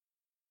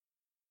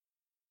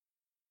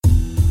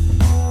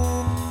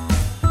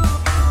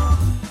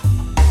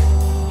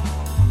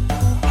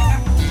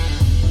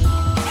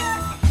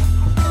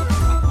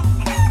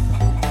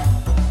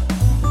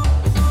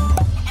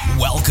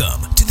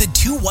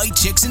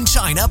in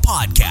China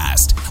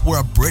podcast, where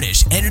a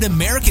British and an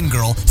American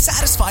girl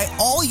satisfy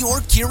all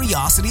your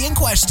curiosity and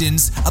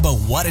questions about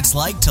what it's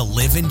like to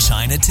live in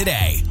China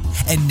today.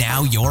 And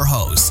now your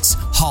hosts,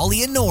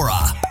 Holly and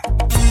Nora.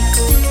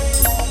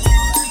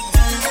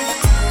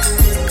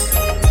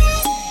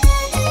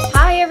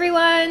 Hi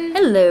everyone!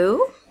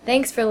 Hello.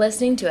 Thanks for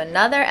listening to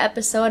another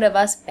episode of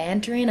us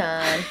bantering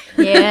on.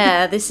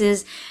 Yeah, this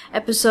is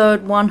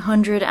episode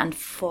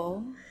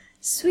 104.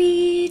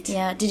 Sweet!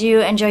 Yeah, did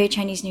you enjoy your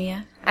Chinese New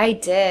Year? I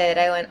did.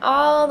 I went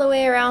all the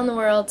way around the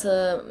world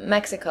to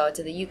Mexico,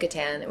 to the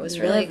Yucatan. It was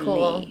really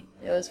cool.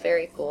 It was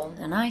very cool.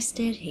 And I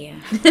stayed here.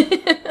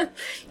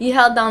 You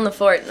held down the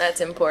fort, and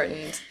that's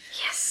important.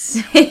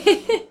 Yes.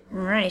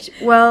 Right.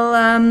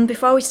 Well,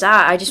 before we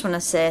start, I just want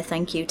to say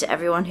thank you to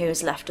everyone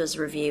who's left us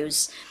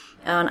reviews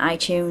on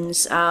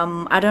iTunes.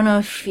 I don't know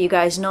if you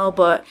guys know,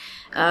 but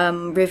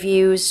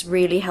reviews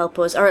really help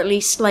us, or at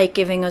least like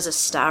giving us a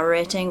star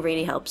rating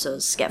really helps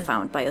us get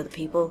found by other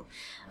people.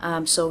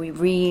 So we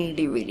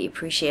really, really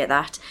appreciate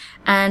that.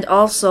 And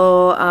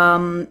also,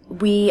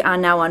 we are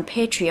now on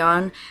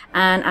Patreon,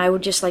 and I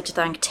would just like to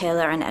thank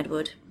Taylor and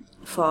Edward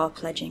for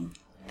pledging.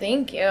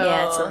 Thank you.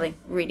 Yeah, it's lovely.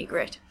 Really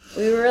great.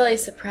 We were really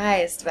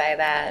surprised by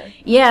that.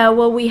 Yeah,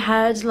 well, we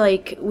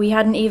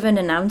hadn't even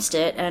announced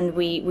it, and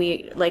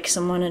we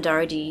someone had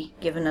already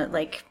given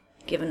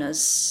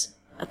us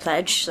a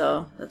pledge,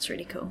 so that's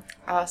really cool.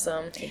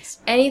 Awesome. Thanks.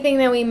 Anything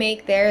that we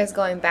make there is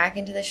going back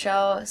into the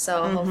show,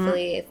 so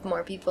hopefully if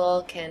more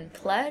people can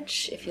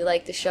pledge, if you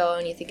like the show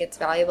and you think it's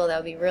valuable, that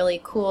would be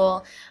really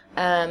cool,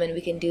 and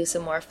we can do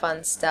some more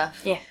fun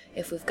stuff. Yeah.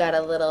 If we've got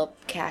a little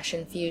cash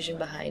infusion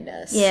behind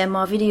us. Yeah,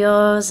 more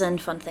videos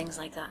and fun things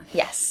like that.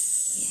 Yes.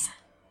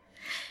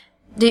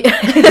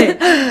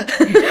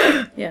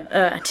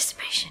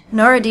 Anticipation.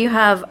 Nora, do you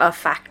have a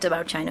fact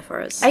about China for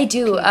us? I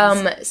do.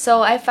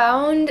 So I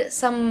found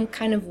some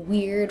kind of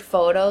weird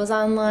photos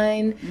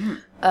online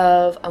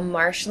of a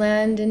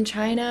marshland in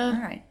China.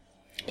 All right.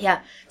 Yeah.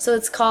 So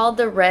it's called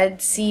the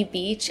Red Sea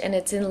Beach, and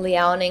it's in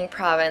Liaoning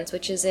province,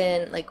 which is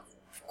in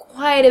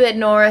quite a bit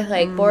north,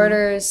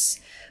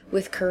 borders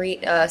with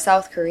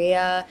South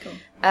Korea, Cool.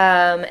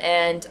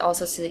 and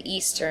also to the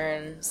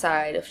eastern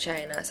side of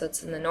China. So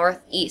it's in the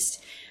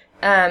northeast.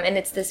 And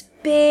it's this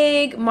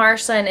big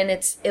marshland, and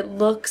it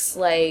looks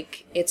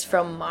like it's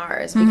from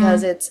Mars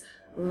because it's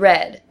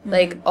red.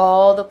 Like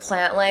all the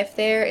plant life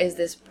there is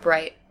this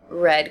bright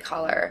red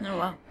color. Oh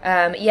wow.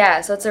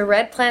 Yeah, so it's a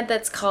red plant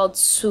that's called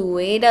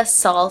Sueda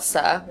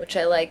salsa, which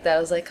I like that. I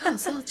was like, oh,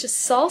 so it's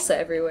just salsa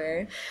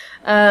everywhere.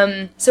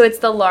 So it's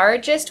the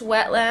largest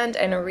wetland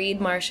and a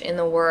reed marsh in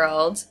the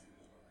world.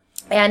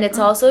 And it's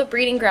also a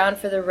breeding ground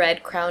for the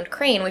red-crowned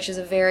crane, which is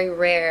a very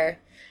rare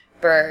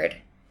bird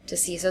to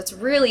see. So it's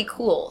really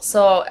cool.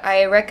 So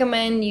I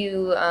recommend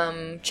you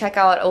check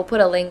out, I'll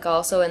put a link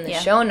also in the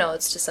show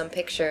notes to some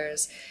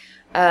pictures.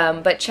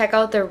 But check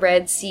out the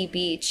Red Sea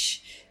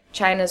Beach,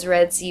 China's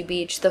Red Sea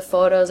Beach. The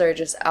photos are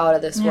just out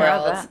of this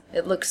world.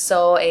 It looks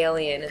so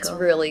alien. It's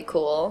really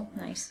cool.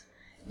 Nice.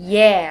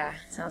 Yeah.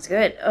 Sounds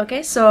good.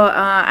 Okay, so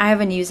I have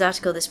a news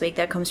article this week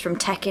that comes from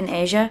Tech in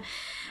Asia.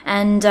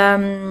 And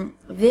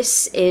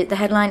the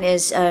headline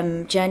is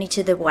Journey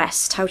to the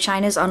West, How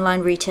China's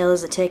Online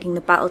Retailers Are Taking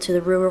the Battle to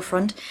the Rural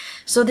Front.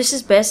 So this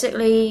is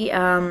basically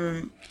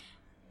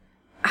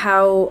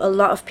how a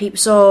lot of people...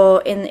 So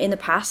in the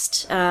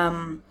past,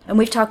 and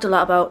we've talked a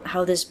lot about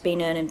how there's been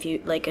an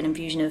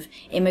infusion of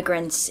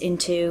immigrants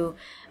into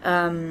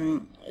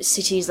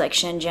cities like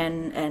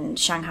Shenzhen and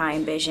Shanghai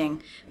and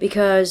Beijing,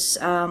 because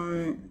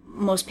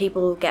most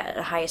people get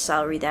a higher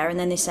salary there, and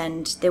then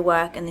they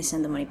work and they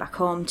send the money back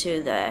home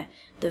to the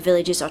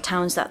villages or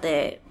towns that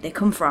they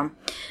come from.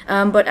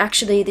 But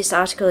actually this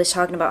article is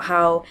talking about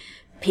how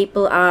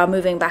people are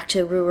moving back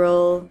to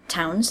rural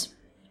towns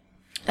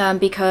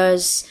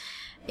because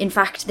in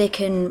fact they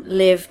can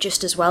live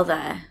just as well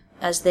there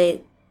as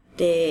they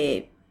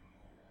could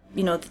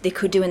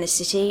do in the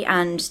city,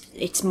 and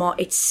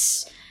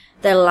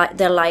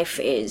their life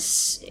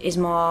is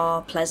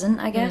more pleasant,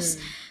 I guess.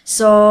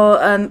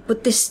 So,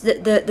 but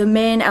the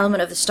main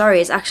element of the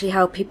story is actually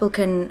how people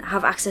can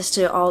have access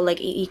to all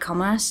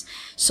e-commerce.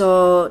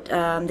 So,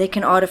 they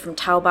can order from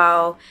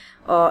Taobao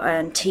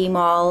and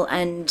Tmall,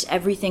 and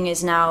everything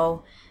is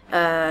now,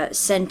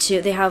 sent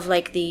to, they have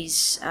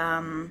these,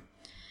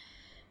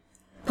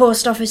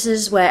 post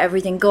offices where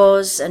everything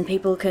goes, and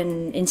people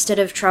can, instead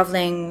of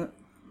traveling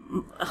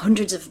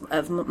hundreds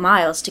of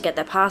miles to get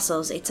their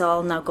parcels, it's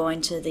all now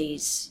going to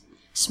these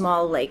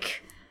small,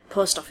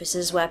 post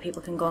offices where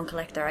people can go and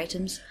collect their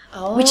items.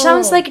 Oh. Which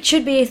sounds like it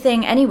should be a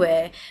thing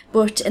anyway,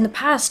 but in the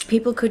past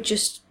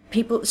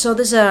so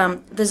there's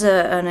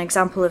an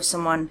example of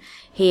someone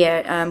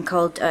here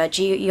called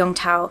Ji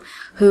Yongtao,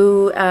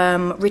 who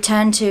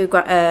returned to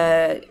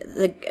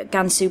the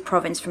Gansu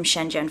province from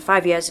Shenzhen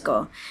 5 years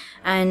ago,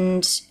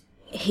 and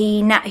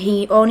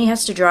he only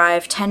has to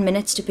drive 10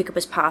 minutes to pick up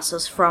his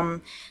parcels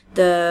from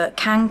the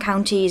Kang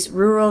County's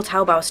rural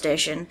Taobao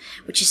station,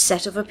 which is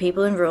set up for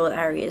people in rural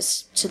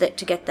areas to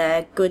get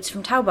their goods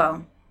from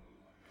Taobao.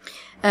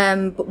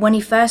 But when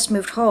he first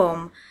moved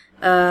home,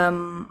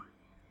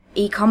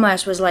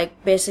 e-commerce was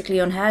like basically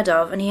unheard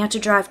of, and he had to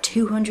drive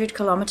 200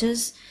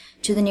 kilometers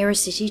to the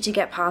nearest city to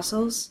get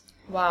parcels.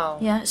 Wow.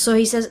 Yeah, so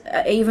he says,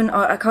 even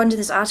according to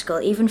this article,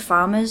 even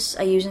farmers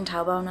are using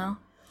Taobao now.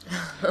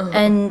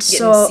 And Getting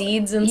so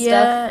seeds and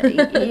yeah,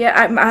 stuff.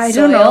 yeah, I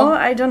don't know.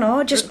 I don't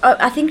know. Just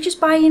I think just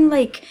buying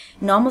like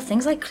normal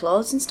things like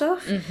clothes and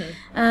stuff.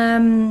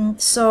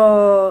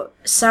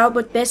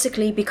 But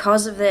basically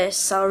because of this,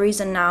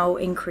 salaries are now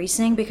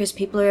increasing because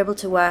people are able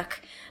to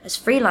work as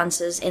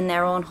freelancers in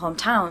their own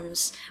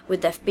hometowns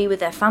be with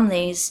their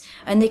families,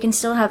 and they can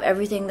still have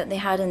everything that they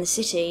had in the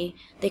city.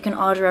 They can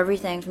order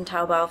everything from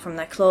Taobao, from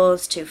their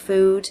clothes to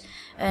food,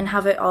 and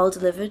have it all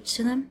delivered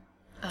to them.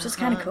 So it's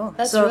kind of cool.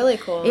 That's really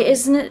cool.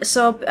 Isn't it?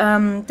 So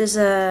there's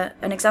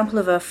an example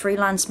of a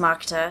freelance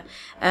marketer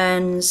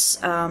earns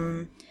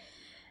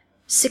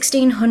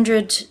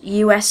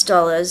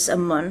 $1,600 a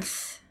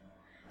month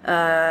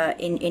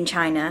in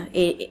China,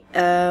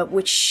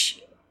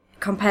 which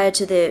compared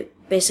to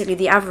basically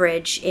the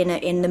average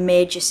in the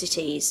major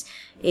cities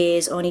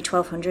is only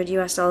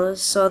 $1,200.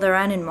 So they're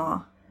earning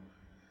more.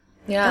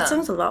 Yeah. That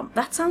sounds a lot.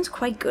 That sounds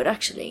quite good,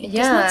 actually.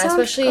 Yeah,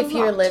 especially if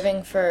you're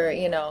living for,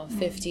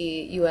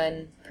 50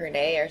 yuan per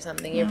day or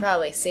something. You're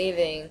probably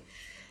saving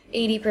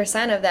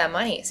 80% of that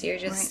money. So you're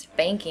just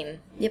banking.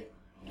 Yep.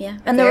 Yeah.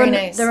 And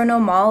nice. There are no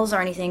malls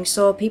or anything.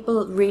 So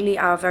people really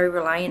are very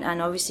reliant.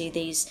 And obviously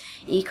these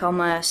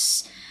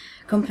e-commerce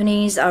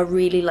companies are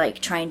really like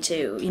trying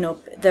to,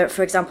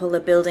 for example, they're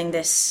building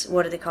this,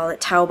 what do they call it,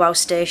 Taobao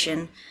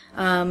station,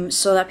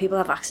 so that people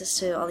have access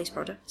to all these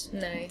products.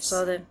 Nice.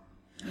 So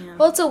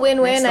well, it's a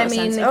win-win. I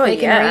mean, they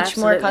can reach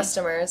more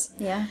customers.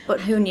 Yeah,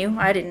 but who knew?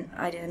 I had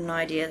no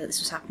idea that this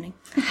was happening.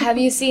 Have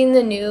you seen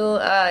the new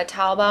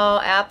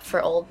Taobao app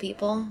for old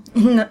people?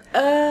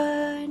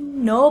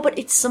 No, but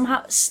it's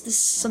there's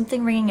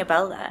something ringing a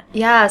bell there.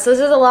 Yeah, so this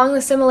is along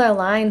the similar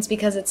lines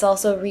because it's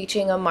also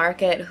reaching a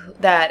market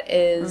that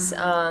is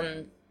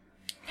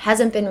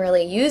hasn't been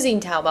really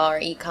using Taobao or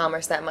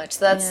e-commerce that much.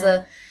 So that's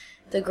the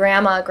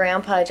grandma,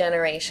 grandpa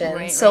generation.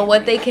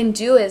 They can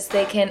do is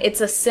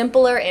it's a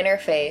simpler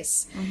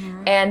interface,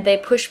 and they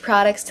push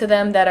products to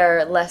them that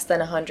are less than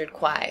 100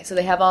 kwai. So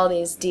they have all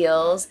these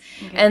deals,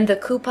 and the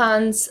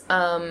coupons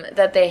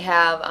that they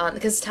have on,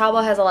 because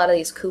Taobao has a lot of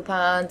these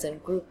coupons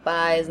and group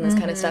buys and this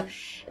kind of stuff.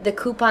 The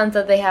coupons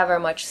that they have are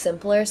much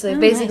simpler. So they've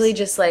basically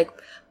just like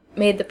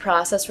made the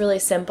process really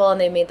simple, and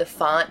they made the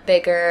font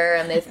bigger,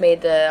 and they've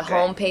made the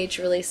homepage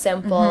really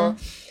simple.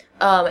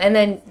 And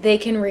then they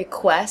can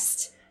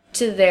request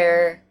to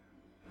their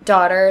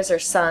daughters or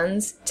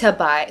sons to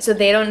buy. So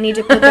they don't need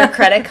to put their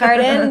credit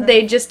card in.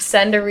 They just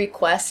send a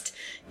request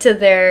to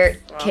their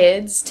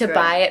kids to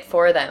buy it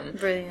for them.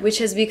 Brilliant. Which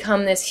has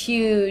become this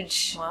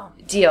huge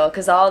deal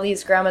because all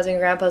these grandmas and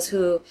grandpas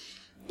who,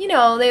 they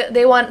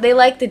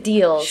like the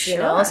deals,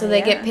 so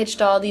they get pitched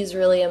all these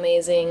really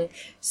amazing,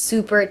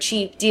 super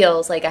cheap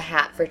deals, like a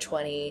hat for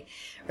 20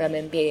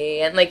 renminbi.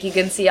 And like you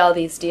can see all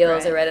these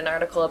deals. I read an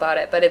article about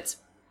it, but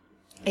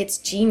it's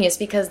genius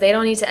because they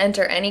don't need to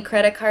enter any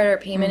credit card or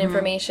payment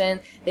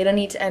information. They don't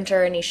need to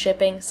enter any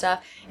shipping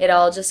stuff. It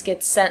all just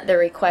gets sent. The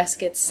request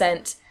gets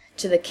sent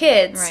to the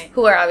kids,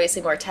 who are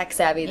obviously more tech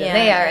savvy than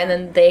they are, and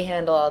then they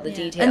handle all the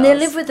details. And they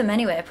live with them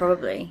anyway,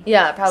 probably.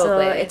 Yeah,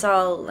 probably. So it's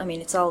all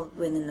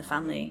within the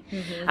family.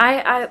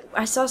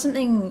 I saw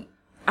something,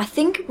 I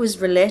think it was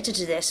related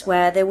to this,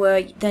 where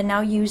they're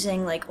now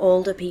using like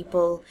older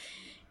people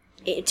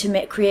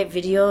to create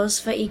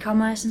videos for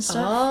e-commerce and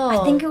stuff.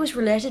 I think it was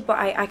related, but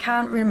I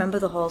can't remember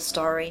the whole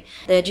story.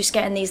 They're just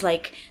getting these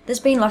like, there's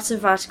been lots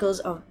of articles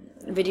of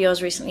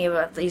videos recently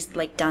about these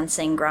like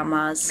dancing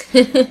grandmas,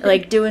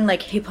 like doing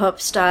like hip hop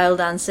style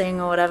dancing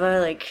or whatever,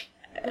 like,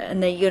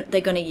 and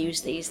they're gonna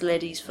use these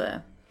ladies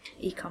for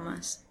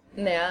e-commerce.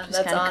 Yeah,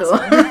 that's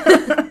awesome.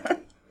 Cool.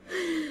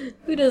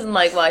 Who doesn't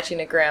like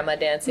watching a grandma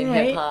dancing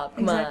hip hop?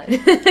 Come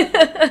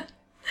on.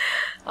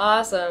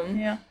 Awesome.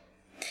 Yeah.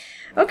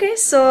 Okay,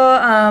 so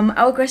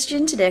our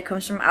question today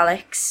comes from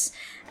Alex,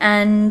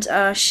 and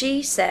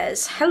she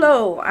says,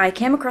 "Hello, I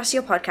came across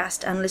your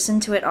podcast and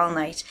listened to it all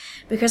night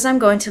because I'm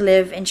going to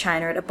live in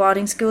China at a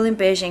boarding school in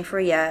Beijing for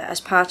a year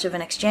as part of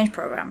an exchange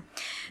program.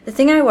 The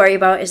thing I worry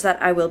about is that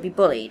I will be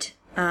bullied,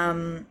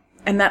 and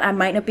that I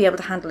might not be able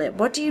to handle it.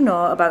 What do you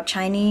know about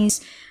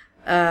Chinese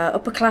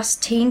upper-class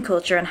teen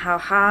culture, and how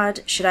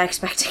hard should I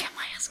expect to get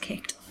my ass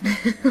kicked?"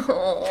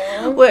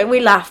 We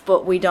laugh,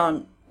 but we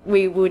don't.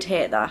 We would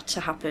hate that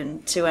to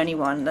happen to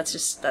anyone. That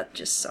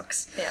just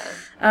sucks. Yeah.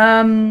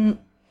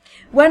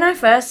 When I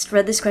first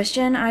read this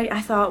question, I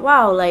thought,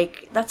 wow,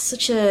 like that's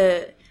such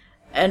a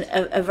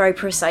very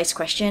precise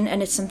question,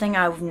 and it's something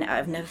I've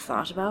never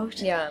thought about.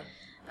 Yeah.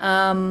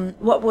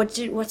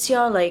 What's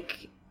your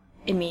like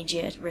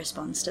immediate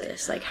response to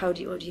this? Like, what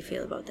do you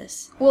feel about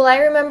this? Well, I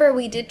remember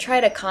we did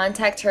try to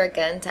contact her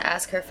again to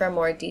ask her for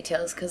more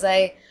details because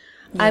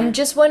I'm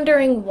just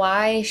wondering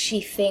why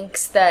she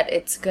thinks that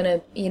it's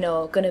gonna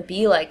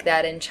be like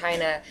that in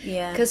China.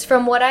 Yeah. Because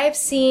from what I've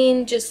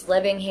seen, just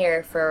living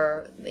here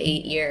for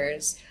 8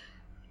 years,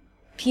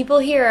 people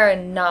here are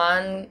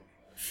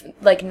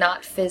like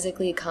not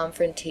physically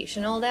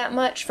confrontational that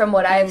much from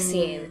what I've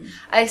seen.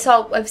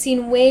 I've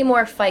seen way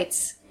more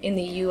fights in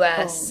the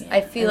US.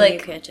 I feel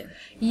like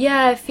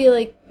I feel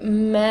like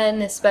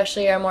men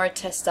especially are more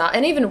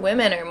and even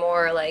women are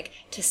more like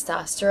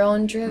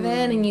testosterone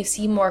driven, and you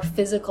see more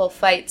physical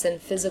fights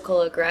and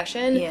physical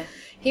aggression. Yeah.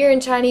 Here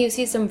in China you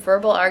see some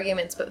verbal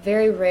arguments, but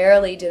very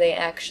rarely do they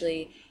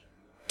actually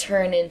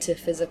turn into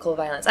physical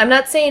violence. I'm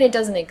not saying it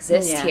doesn't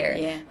exist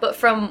here, but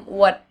from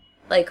what,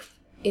 like,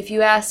 if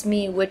you ask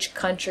me which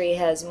country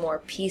has more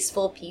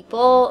peaceful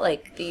people,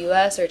 like the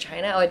US or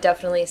China, I would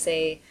definitely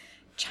say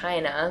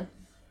China.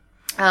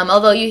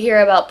 Although you hear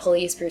about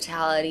police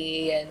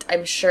brutality, and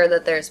I'm sure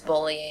that there's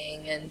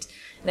bullying and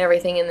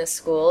everything in the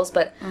schools,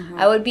 but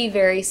I would be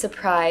very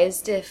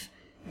surprised if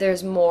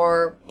there's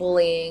more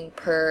bullying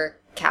per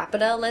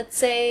capita, let's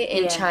say,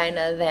 in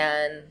China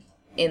than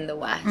in the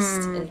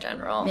West in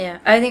general. Yeah,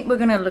 I think we're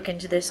going to look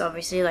into this,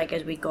 obviously, like,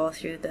 as we go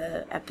through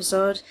the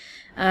episode.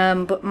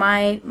 But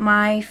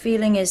my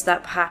feeling is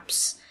that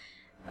perhaps...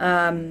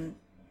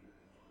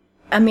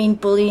 I mean,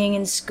 bullying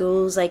in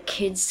schools, like,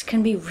 kids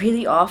can be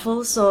really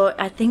awful, so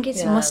I think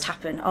it must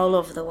happen all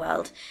over the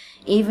world.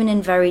 Even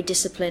in very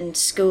disciplined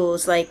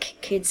schools, like,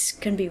 kids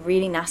can be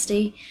really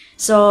nasty.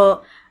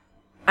 So,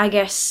 I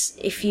guess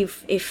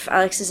if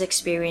Alex has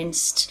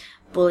experienced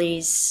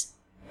bullies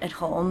at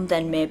home,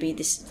 then maybe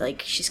this,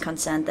 like, she's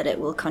concerned that it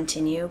will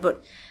continue.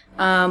 But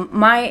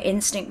my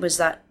instinct was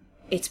that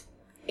it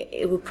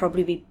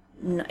probably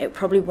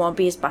won't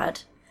be as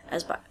bad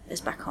as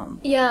back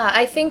home. Yeah,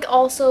 I think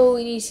also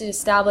we need to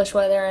establish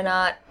whether or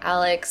not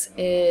Alex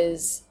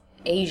is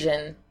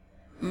Asian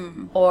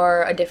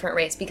or a different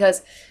race,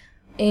 because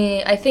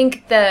I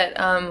think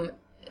that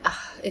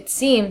it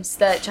seems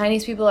that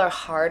Chinese people are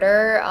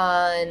harder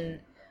on,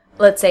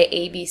 let's say,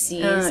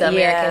 ABCs,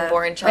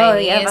 American-born Chinese. Oh,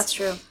 yeah, that's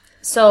true.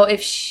 So if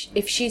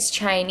she's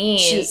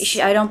Chinese,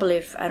 I don't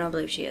believe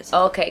she is.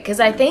 Okay, because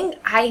I think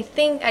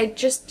I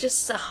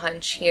just a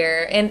hunch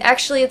here, and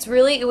actually it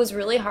was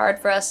really hard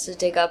for us to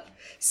dig up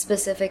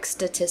specific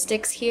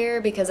statistics here,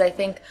 because I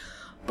think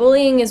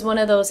bullying is one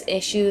of those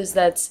issues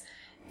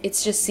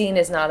it's just seen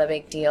as not a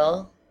big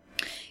deal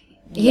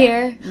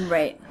here.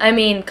 Right. I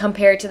mean,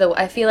 compared to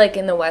I feel like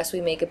in the West we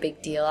make a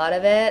big deal out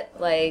of it,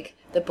 like,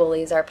 the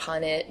bullies are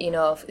punished,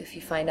 if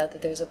you find out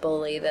that there's a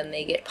bully, then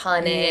they get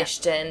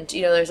punished, and,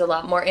 there's a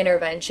lot more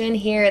intervention.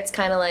 Here, it's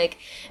kind of like,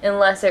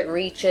 unless it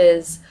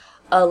reaches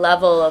a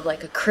level of,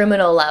 like, a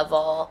criminal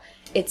level,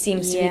 it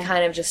seems to be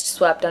kind of just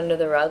swept under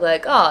the rug,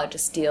 like, oh,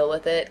 just deal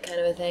with it,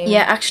 kind of a thing.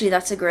 Yeah, actually,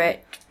 that's a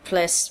great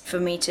place for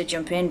me to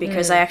jump in,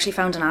 because I actually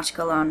found an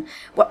article on...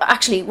 what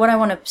I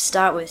want to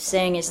start with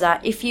saying is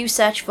that if you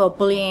search for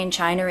bullying in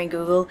China in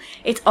Google,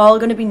 it's all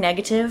going to be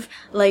negative.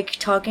 Like,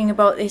 talking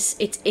about this,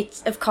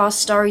 it's of course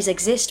stories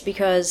exist,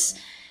 because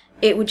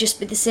it would just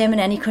be the same in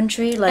any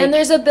country. Like, and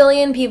there's a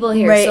billion people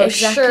here, right, so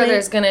exactly. Sure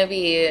there's going to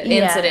be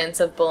incidents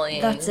of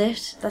bullying. That's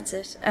it.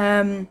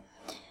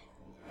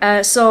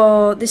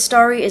 So this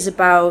story is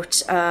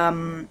about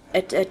a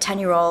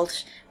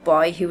 10-year-old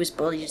boy who was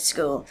bullied at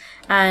school,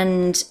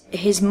 and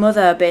his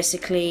mother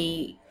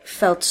basically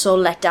felt so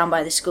let down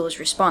by the school's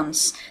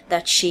response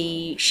that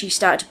she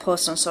started to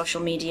post on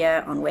social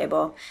media, on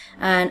Weibo,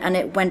 and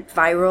it went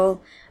viral.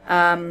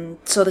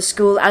 So the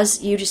school,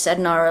 as you just said,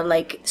 Nora,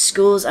 like,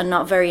 schools are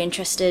not very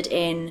interested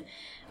in,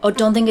 or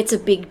don't think it's a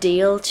big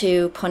deal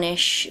to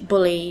punish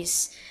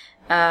bullies,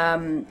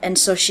 and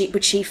so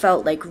she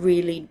felt like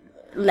really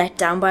let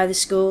down by the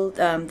school.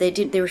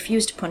 They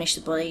refused to punish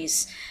the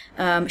bullies.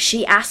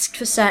 She asked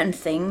for certain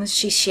things.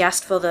 She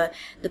asked for the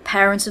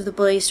parents of the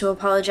bullies to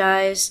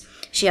apologize.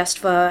 She asked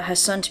for her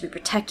son to be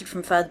protected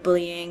from further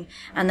bullying,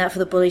 and that for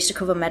the bullies to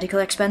cover medical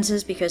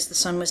expenses because the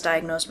son was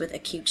diagnosed with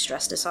acute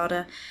stress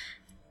disorder.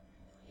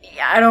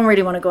 Yeah, I don't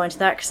really want to go into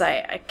that, because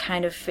I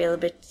kind of feel a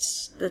bit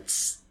that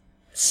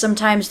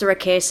sometimes there are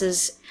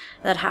cases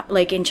that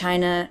like in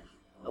China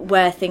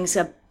where things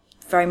are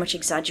very much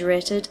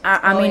exaggerated.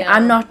 I mean,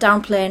 I'm not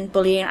downplaying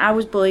bullying. I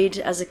was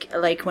bullied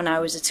when I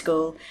was at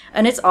school,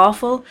 and it's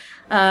awful.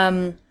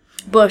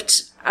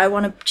 But I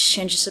want to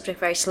change the subject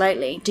very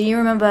slightly. Do you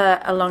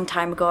remember a long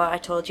time ago I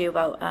told you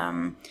about?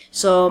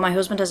 So my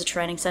husband has a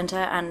training center,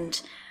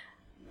 and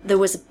there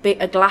was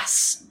a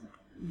glass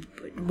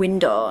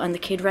window, and the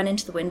kid ran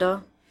into the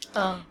window.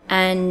 Oh.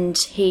 And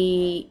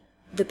the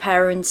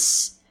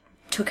parents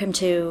took him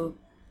to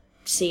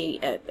see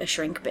a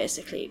shrink,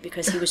 basically,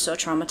 because he was so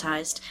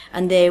traumatized,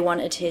 and they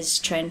wanted his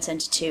training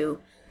center to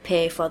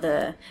pay for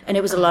and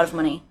it was a lot of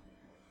money.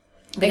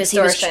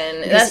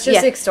 Extortion. That's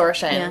just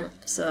extortion. Yeah.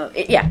 So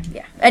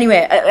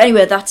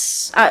Anyway,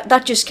 that's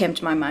that just came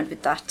to my mind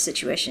with that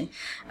situation.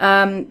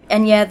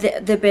 And yeah,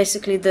 they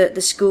basically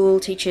the school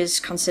teachers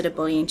consider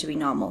bullying to be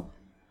normal.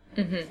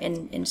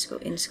 In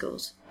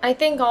schools. I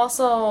think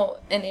also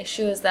an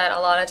issue is that a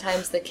lot of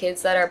times the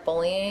kids that are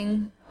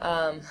bullying,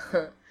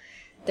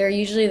 they're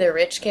usually the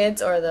rich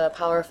kids or the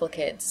powerful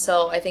kids.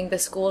 So I think the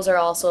schools are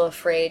also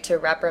afraid to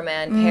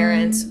reprimand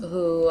parents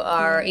who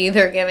are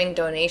either giving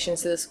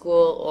donations to the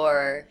school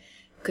or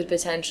could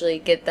potentially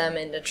get them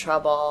into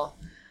trouble.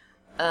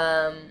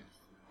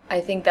 I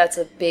think that's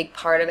a big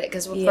part of it,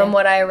 because from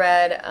what I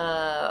read,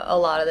 a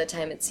lot of the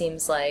time it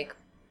seems like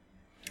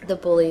the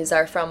bullies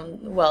are from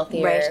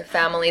wealthier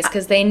families,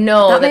 because they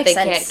know that they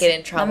can't get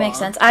in trouble. That makes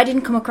sense. I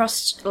didn't come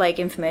across like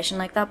information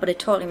like that, but it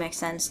totally makes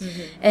sense.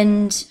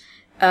 And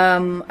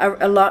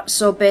a lot.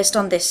 So based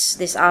on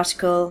this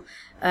article,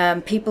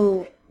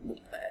 people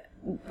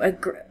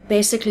are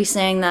basically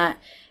saying that.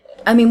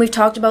 I mean, we've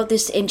talked about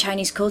this in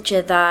Chinese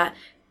culture, that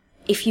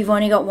if you've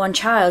only got one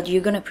child,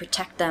 you're going to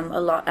protect them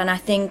a lot. And I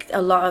think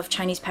a lot of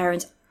Chinese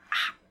parents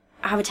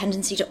have a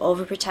tendency to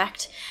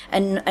overprotect.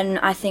 And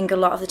I think a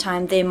lot of the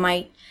time they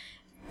might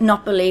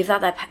not believe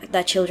that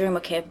their children were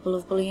capable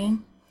of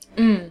bullying.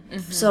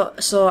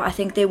 So I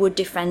think they would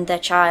defend their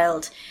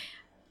child.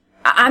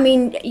 I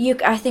mean,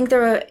 I think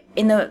there are,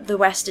 in the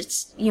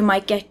West, you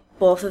might get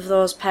both of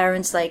those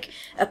parents, like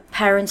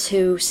parents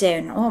who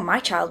say, "Oh, my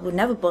child would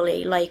never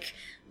bully," like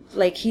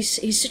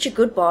he's such a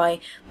good boy.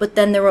 But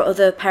then there are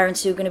other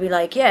parents who are going to be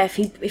like, "Yeah,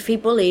 if he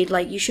bullied,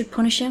 like, you should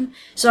punish him."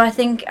 So I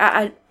think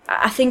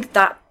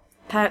that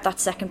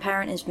second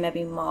parent is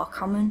maybe more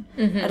common.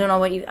 I don't know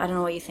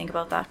what you think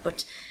about that,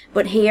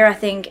 but here I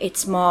think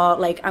it's more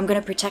like, I'm going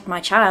to protect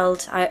my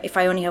child. If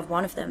I only have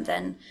one of them,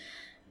 then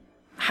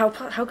how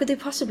could they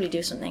possibly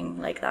do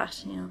something like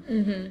that? You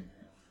know.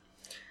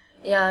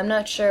 Yeah, I'm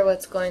not sure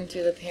what's going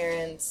through the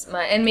parents'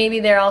 mind. And maybe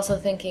they're also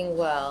thinking,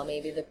 well,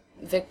 maybe the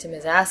victim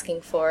is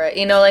asking for it.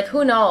 You know, like,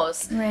 who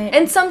knows? Right.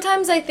 And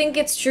sometimes I think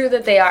it's true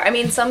that they are. I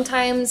mean,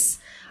 sometimes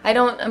I'm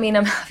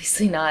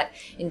obviously not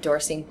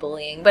endorsing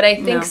bullying, but I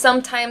think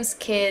sometimes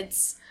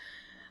kids,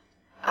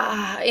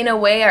 in a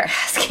way, are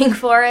asking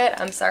for it.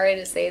 I'm sorry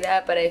to say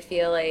that, but I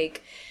feel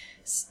like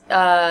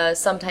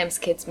sometimes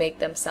kids make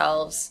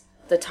themselves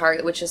the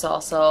target, which is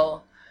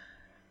also...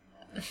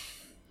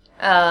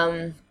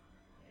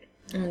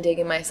 I'm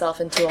digging myself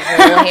into a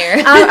hole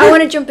here. I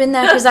want to jump in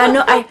there because I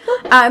know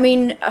I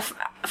mean,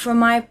 from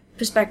my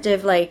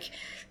perspective, like,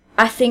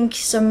 I think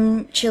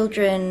some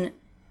children,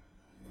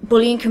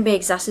 bullying can be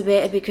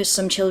exacerbated because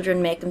some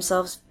children make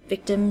themselves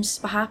victims.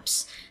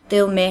 Perhaps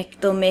they'll make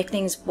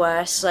things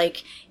worse.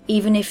 Like,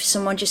 even if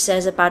someone just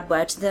says a bad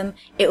word to them,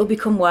 it will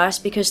become worse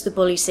because the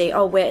bullies say,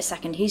 "Oh, wait a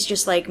second, he's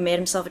just like made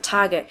himself a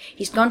target.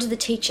 He's gone to the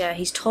teacher.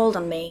 He's told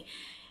on me.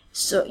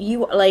 So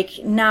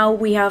now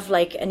we have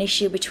like an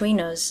issue between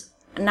us."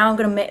 Now I'm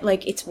gonna make,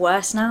 like, it's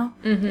worse now.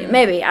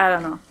 Maybe, I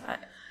don't know.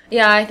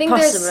 Yeah, I think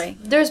possibly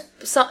there's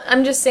some.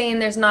 I'm just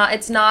saying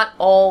it's not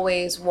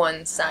always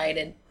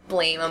one-sided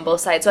blame on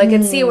both sides. So I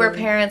can see where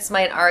parents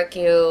might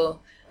argue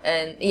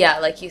and, yeah,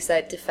 like you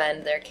said,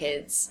 defend their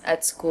kids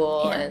at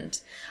school. Yeah.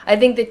 And I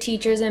think the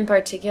teachers in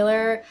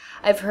particular,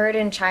 I've heard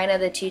in China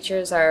the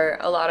teachers are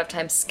a lot of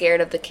times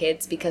scared of the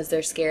kids because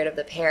they're scared of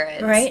the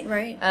parents. Right.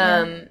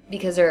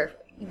 Because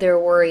they're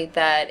worried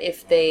that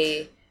if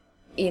they,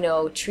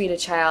 treat a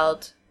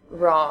child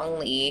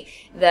wrongly,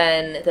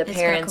 then the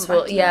parents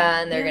will,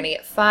 and they're going to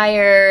get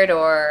fired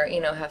or,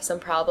 have some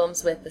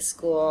problems with the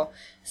school.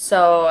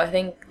 So I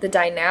think the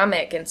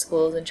dynamic in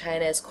schools in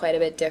China is quite a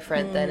bit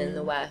different than in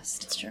the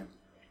West. That's true.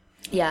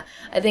 Yeah.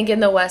 I think in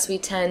the West we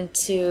tend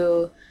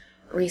to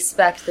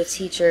respect the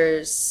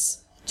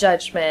teacher's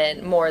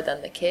judgment more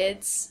than the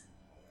kids.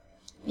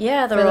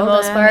 Yeah, for the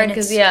most part,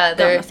 because they're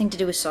got nothing to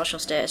do with social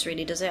status,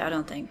 really, does it? I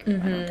don't think.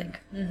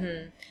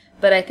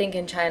 But I think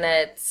in China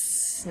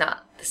it's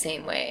not the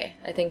same way.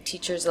 I think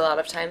teachers a lot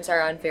of times are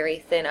on very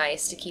thin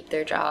ice to keep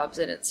their jobs,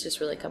 and it's just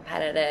really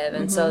competitive,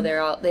 and so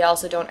they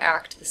also don't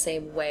act the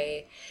same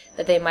way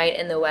that they might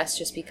in the West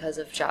just because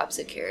of job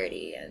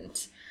security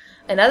and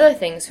other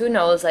things. Who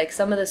knows? Like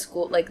some of the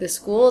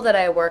school that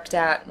I worked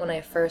at when I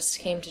first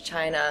came to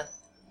China,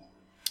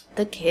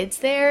 the kids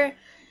there,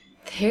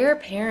 their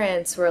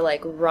parents were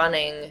like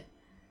running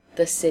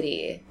the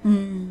city, so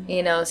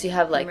you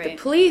have like the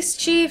police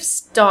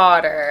chief's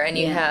daughter, and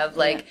you have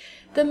like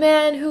the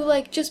man who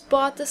like just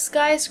bought the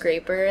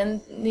skyscraper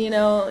in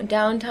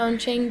downtown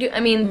Chengdu. I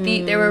mean,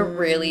 they were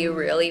really,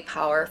 really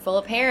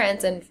powerful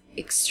parents and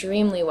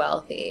extremely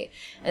wealthy,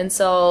 and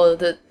so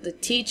the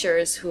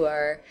teachers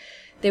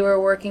they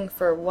were working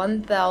for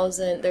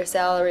 1,000. Their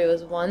salary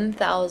was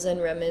 1,000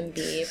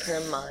 renminbi per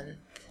month.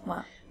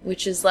 Wow.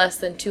 Which is less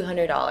than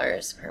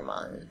 $200 per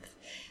month.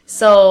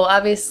 So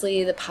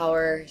obviously the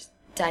power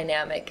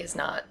dynamic is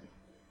not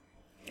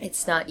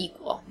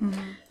equal.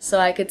 So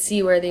I could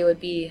see where they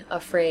would be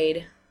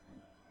afraid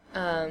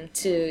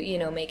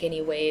to make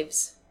any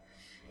waves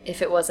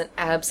if it wasn't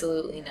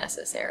absolutely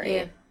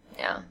necessary.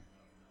 Yeah.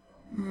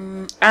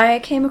 I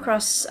came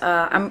across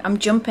I'm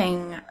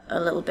jumping a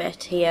little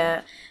bit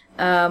here.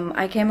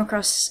 I came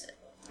across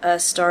a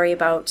story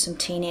about some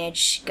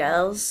teenage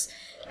girls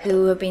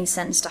who have been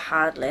sentenced to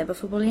hard labour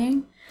for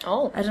bullying.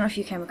 Oh. I don't know if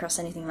you came across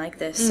anything like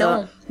this.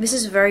 No. So this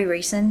is very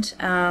recent.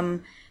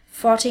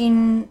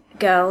 14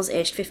 girls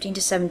aged 15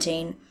 to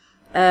 17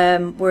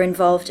 were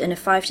involved in a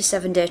 5 to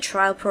 7 day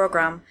trial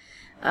program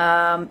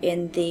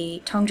in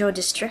the Tongzhou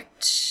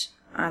district.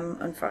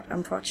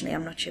 Unfortunately,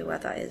 I'm not sure where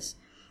that is.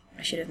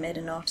 I should have made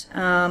a note.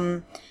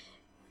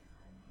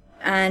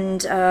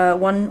 And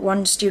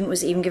one student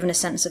was even given a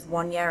sentence of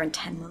 1 year and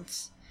 10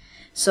 months.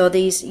 So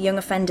these young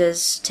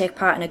offenders take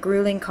part in a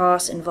grueling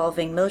course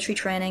involving military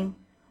training,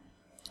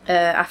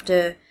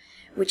 after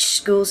which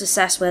schools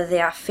assess whether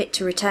they are fit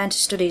to return to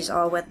studies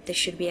or whether they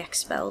should be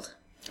expelled.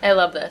 I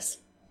love this.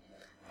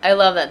 I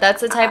love that.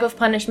 That's the type of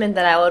punishment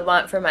that I would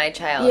want for my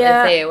child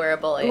if they were a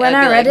bully. When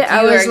I read it,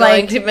 I was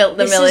like, going to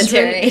the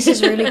military. This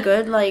is really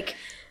good. Like,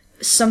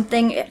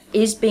 something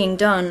is being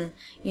done,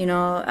 you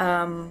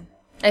know.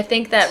 I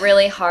think that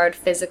really hard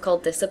physical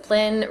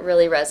discipline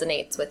really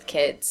resonates with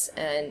kids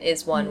and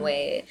is one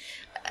way.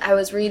 I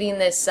was reading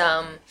this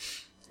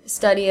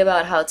study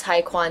about how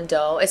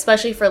Taekwondo,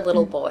 especially for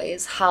little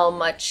boys, how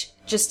much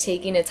just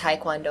taking a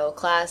Taekwondo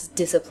class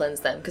disciplines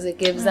them because it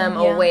gives them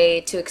a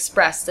way to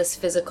express this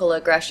physical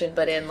aggression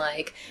but in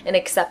like an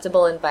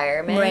acceptable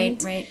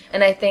environment. Right.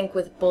 And I think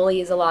with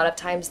bullies a lot of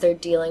times they're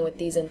dealing with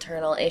these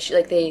internal issues,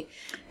 like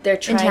they're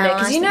trying to,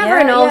 because you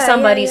never know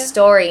somebody's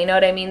story, you know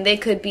what I mean? They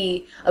could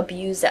be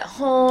abused at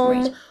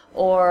home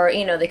or,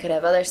 you know, they could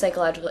have other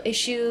psychological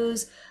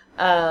issues.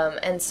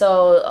 And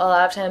so a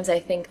lot of times I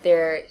think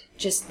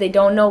they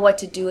don't know what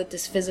to do with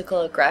this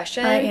physical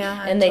aggression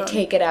and they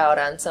take it out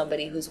on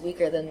somebody who's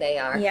weaker than they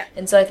are. Yeah.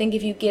 And so I think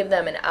if you give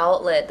them an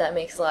outlet, that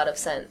makes a lot of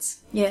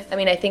sense. Yeah. I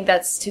mean, I think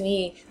that's, to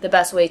me, the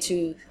best way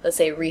to, let's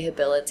say,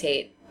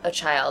 rehabilitate a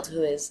child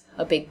who is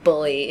a big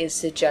bully is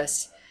to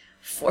just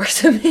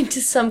force them into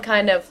some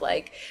kind of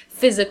like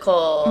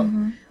physical,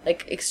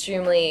 like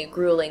extremely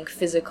grueling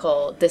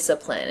physical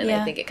discipline, and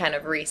I think it kind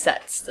of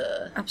resets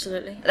the.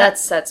 Absolutely.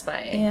 That's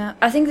my. Yeah,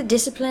 I think the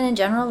discipline in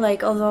general,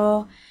 like,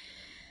 although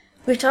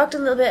we've talked a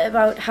little bit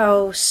about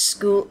how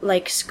school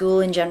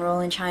in general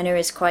in China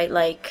is quite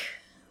like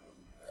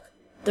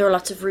there are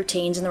lots of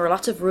routines and there are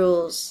lots of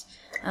rules,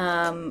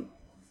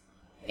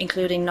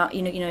 including not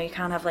you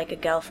can't have like a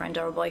girlfriend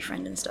or a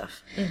boyfriend and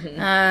stuff.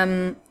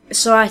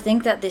 So I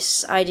think that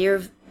this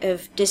idea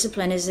of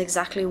discipline is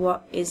exactly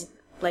what is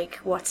like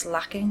what's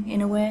lacking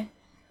in a way,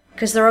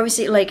 because they're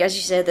obviously, like as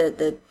you said,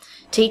 the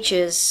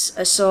teachers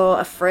are so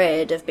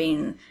afraid of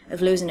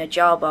losing a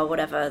job or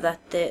whatever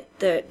that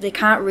they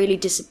can't really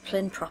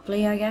discipline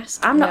properly, I guess.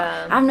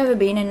 I've never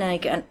been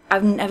in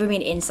I've never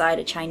been inside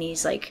a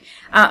Chinese, like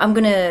I'm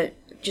gonna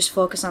just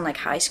focus on like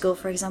high school,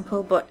 for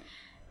example, but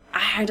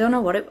I don't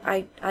know what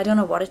I don't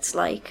know what it's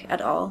like at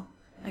all.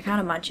 I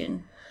can't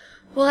imagine.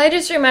 Well, I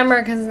just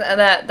remember because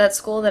that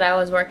school that I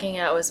was working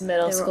at was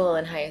middle school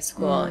and high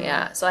school,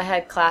 So I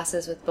had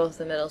classes with both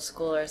the middle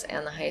schoolers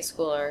and the high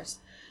schoolers.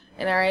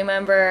 And I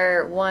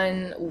remember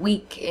one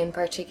week in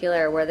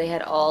particular where they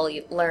had all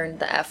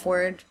learned the F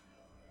word.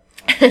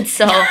 And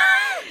so,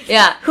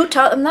 yeah. Who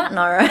taught them that,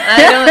 Nora?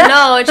 I don't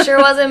know. It sure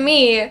wasn't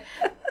me.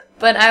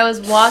 But I was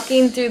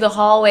walking through the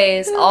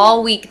hallways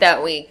all week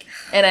that week,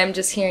 and I'm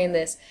just hearing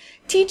this,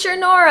 Teacher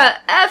Nora,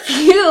 F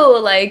you,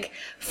 like,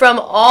 from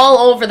all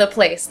over the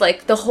place,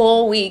 like, the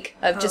whole week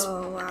of just,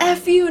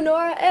 F you,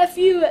 Nora, F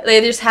you.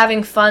 They're just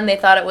having fun. They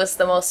thought it was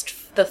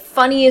the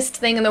funniest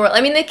thing in the world.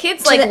 I mean, the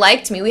kids,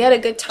 liked me. We had a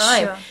good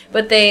time. Sure.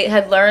 But they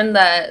had learned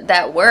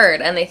that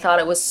word, and they thought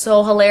it was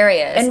so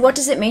hilarious. And what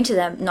does it mean to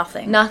them?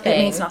 Nothing. Nothing.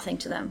 It means nothing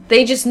to them.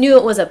 They just knew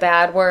it was a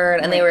bad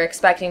word, and they were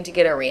expecting to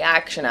get a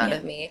reaction out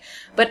of me.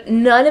 But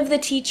none of the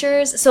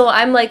teachers, so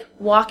I'm, like,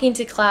 walking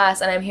to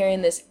class, and I'm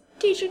hearing this,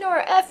 Teacher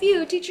Nora, F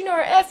you, Teacher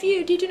Nora, F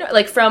you, Teacher Nora,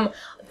 like from,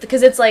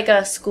 because it's like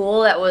a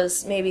school that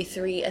was maybe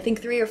 3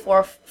 or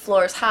 4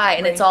 floors high,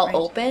 and it's all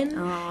open.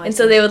 Oh, and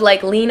so they would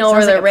like lean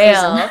over the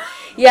rail.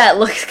 Yeah, it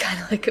looks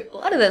kind of like, a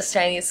lot of those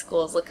Chinese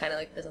schools look kind of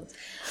like prisons.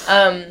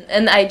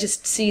 And I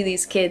just see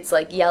these kids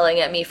like yelling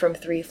at me from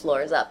 3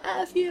 floors up,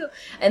 F you.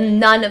 And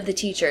none of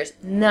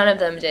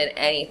them did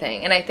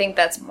anything. And I think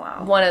that's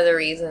one of the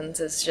reasons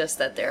is just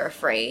that they're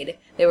afraid.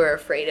 They were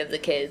afraid of the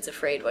kids,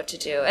 afraid what to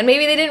do. And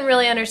maybe they didn't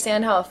really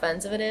understand how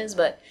offensive it is,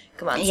 but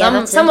come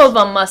on, some of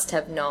them must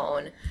have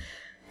known.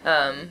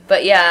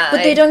 But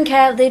they don't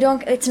care. They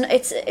don't.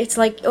 It's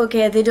like,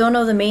 okay, they don't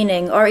know the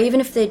meaning, or even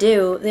if they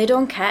do, they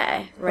don't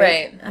care,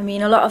 right? I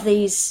mean, a lot of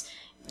these,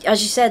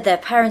 as you said, their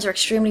parents are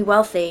extremely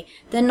wealthy.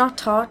 They're not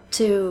taught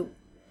to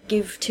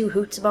give 2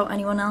 hoots about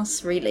anyone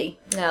else, really.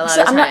 Yeah, a lot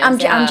of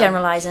times, I'm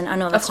generalizing. I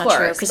know that's not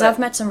true, because I've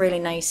met some really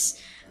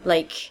nice,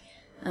 like,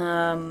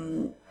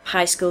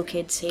 high school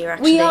kids here,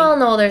 actually. We all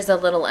know there's a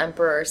little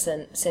emperor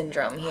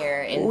syndrome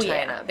here in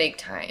China, big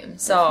time.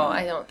 So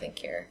I don't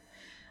think you're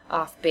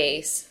off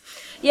base.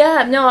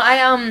 Yeah,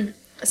 no,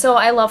 so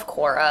I love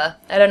Quora.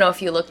 I don't know if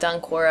you looked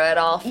on Quora at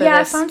all for this.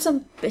 I found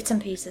some bits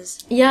and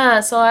pieces. Yeah,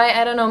 so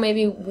I don't know,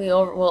 maybe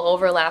we'll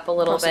overlap a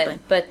little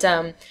bit. But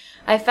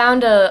I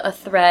found a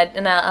thread,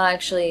 and I'll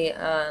actually,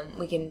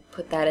 we can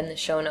put that in the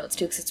show notes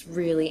too, because it's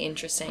really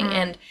interesting.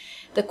 And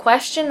the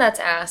question that's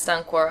asked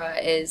on Quora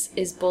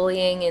is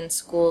bullying in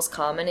schools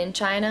common in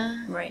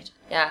China? Right.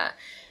 Yeah.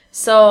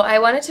 So I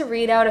wanted to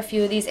read out a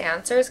few of these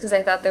answers because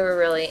I thought they were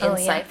really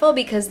insightful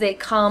because they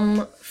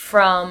come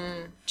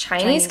from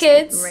Chinese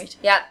kids, right?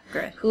 Yeah,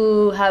 great.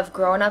 Who have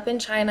grown up in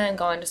China and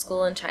gone to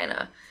school in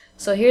China.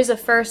 So here's the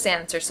first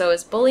answer. So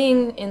is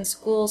bullying in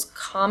schools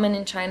common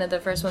in China? The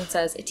first one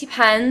says, it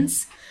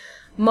depends.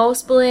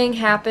 Most bullying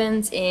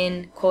happens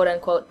in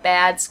quote-unquote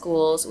bad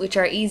schools, which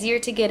are easier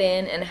to get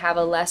in and have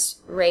a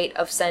less rate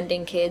of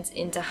sending kids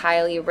into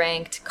highly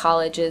ranked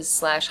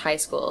colleges/high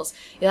schools.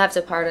 You'll have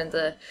to pardon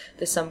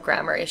there's some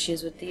grammar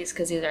issues with these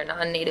because these are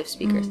non-native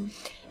speakers.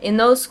 In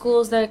those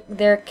schools,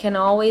 there can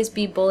always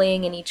be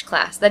bullying in each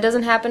class. That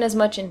doesn't happen as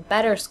much in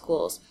better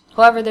schools.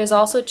 However, there's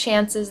also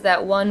chances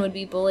that one would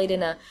be bullied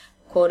in a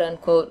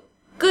quote-unquote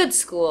good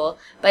school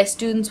by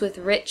students with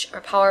rich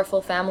or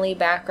powerful family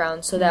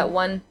backgrounds so that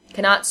one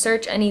cannot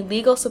search any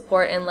legal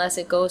support unless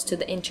it goes to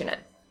the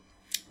internet.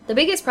 The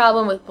biggest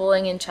problem with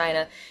bullying in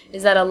China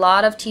is that a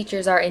lot of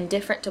teachers are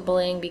indifferent to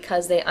bullying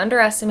because they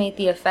underestimate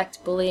the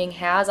effect bullying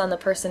has on the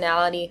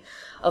personality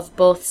of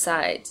both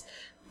sides.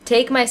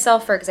 Take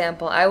myself, for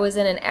example. I was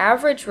in an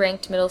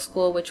average-ranked middle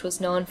school which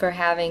was known for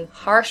having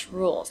harsh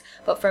rules,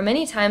 but for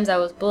many times I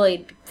was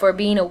bullied for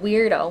being a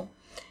weirdo.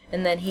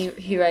 And then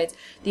he writes,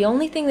 the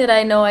only thing that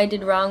I know I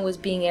did wrong was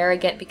being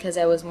arrogant because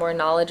I was more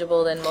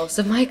knowledgeable than most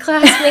of my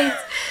classmates.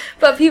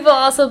 But people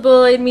also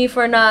bullied me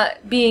for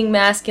not being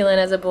masculine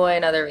as a boy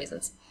and other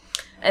reasons.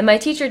 And my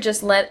teacher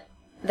just let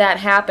that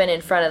happen in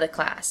front of the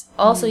class.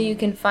 Also, you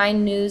can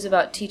find news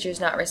about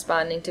teachers not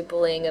responding to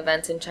bullying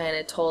events in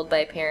China told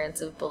by parents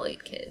of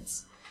bullied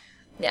kids.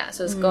 Yeah,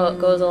 so it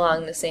goes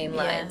along the same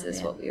lines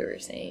as what we were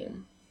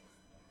saying.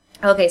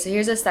 Okay, so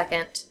here's a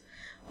second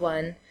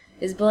one.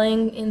 Is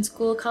bullying in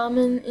school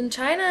common in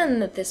China?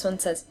 And that this one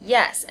says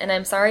yes. And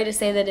I'm sorry to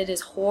say that it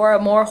is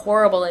more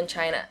horrible in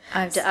China.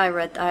 I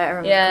remember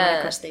coming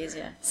across these,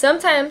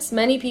 Sometimes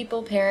many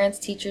people, parents,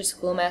 teachers,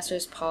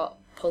 schoolmasters,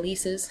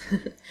 polices,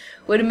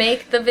 would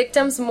make the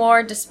victims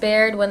more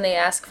despaired when they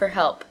ask for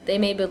help. They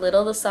may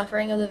belittle the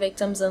suffering of the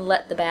victims and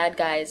let the bad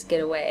guys get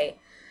away.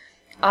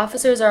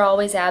 Officers are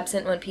always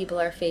absent when people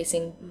are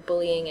facing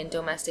bullying and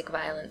domestic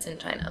violence in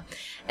China.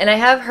 And I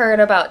have heard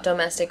about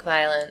domestic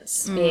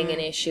violence being an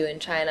issue in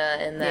China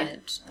and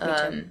that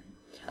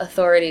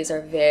authorities are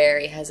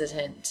very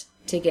hesitant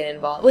to get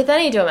involved. With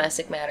any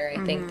domestic matter,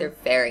 I think they're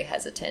very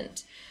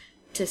hesitant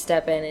to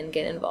step in and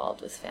get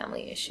involved with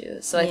family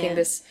issues. So I think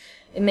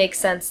it makes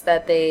sense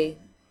that they,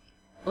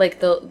 like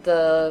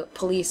the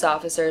police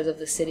officers of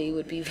the city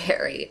would be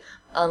very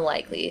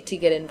unlikely to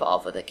get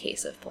involved with a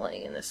case of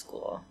bullying in the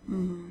school.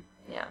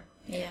 Yeah.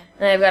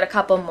 And I've got a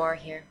couple more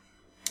here.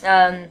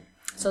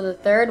 So the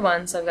third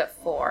one, so I've got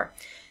 4,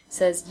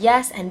 says,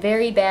 yes, and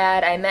very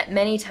bad. I met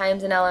many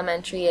times in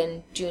elementary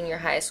and junior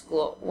high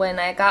school. When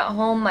I got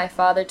home, my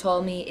father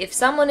told me, if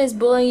someone is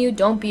bullying you,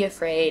 don't be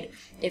afraid.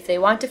 If they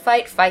want to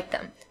fight, fight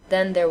them.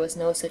 Then there was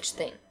no such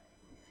thing.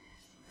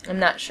 I'm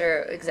not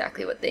sure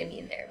exactly what they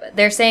mean there, but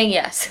they're saying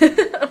yes.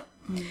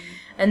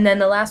 And then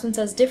the last one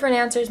says, different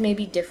answers may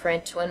be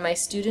different. When my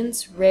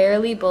students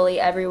rarely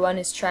bully, everyone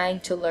is trying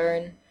to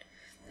learn.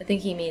 I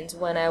think he means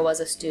when I was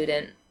a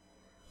student.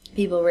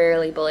 People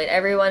rarely bullied.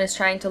 Everyone is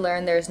trying to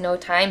learn. There's no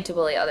time to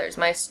bully others.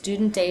 My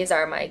student days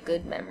are my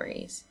good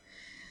memories.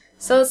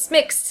 So it's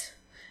mixed.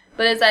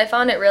 But I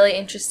found it really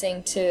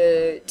interesting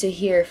to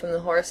hear from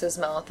the horse's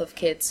mouth of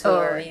kids who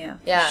are...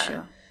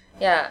 Sure.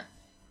 Yeah.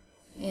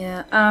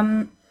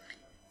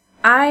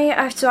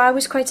 So I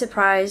was quite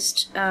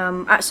surprised.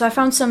 So I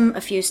found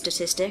a few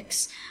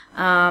statistics.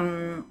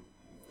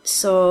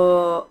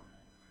 So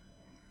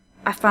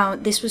I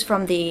found this was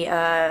from the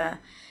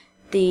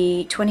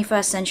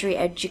 21st Century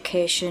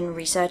Education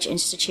Research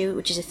Institute,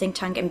 which is a think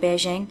tank in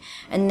Beijing,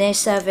 and they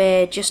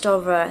surveyed just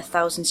over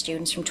 1,000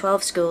 students from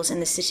 12 schools in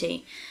the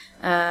city,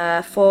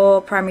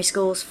 4 primary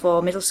schools,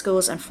 4 middle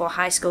schools, and 4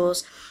 high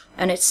schools,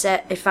 and it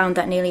found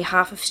that nearly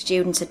half of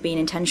students had been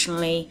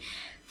intentionally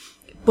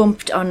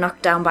bumped or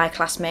knocked down by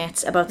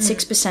classmates. About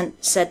 6%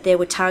 said they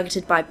were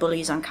targeted by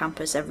bullies on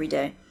campus every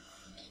day.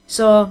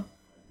 So,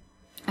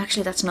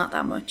 actually that's not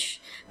that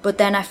much. But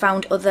then I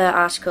found other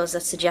articles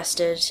that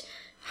suggested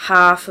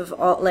half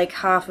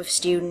of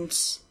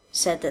students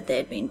said that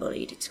they'd been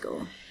bullied at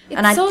school.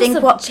 And I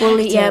think what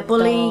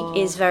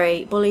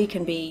bully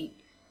can be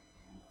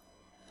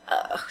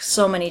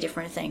so many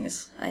different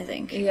things, I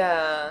think.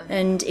 Yeah.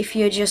 And if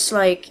you're just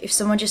if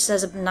someone just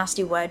says a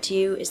nasty word to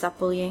you, is that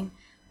bullying?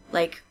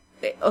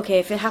 Okay,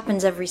 if it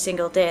happens every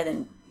single day,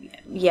 then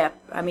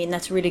I mean,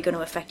 that's really going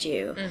to affect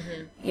you,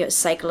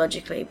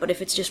 psychologically. But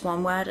if it's just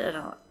one word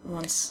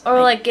once...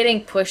 Or,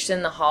 getting pushed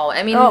in the hall.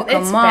 I mean,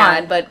 it's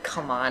bad, but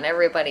come on,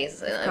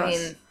 everybody's... I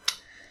mean,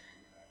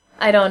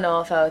 I don't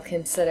know if I would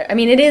consider... I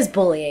mean, it is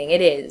bullying,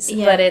 it is.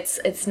 Yeah. But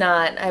it's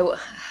not...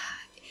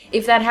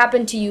 If that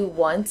happened to you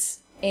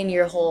once in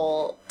your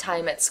whole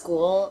time at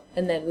school,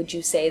 and then would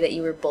you say that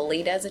you were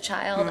bullied as a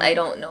child? I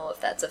don't know if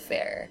that's a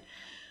fair...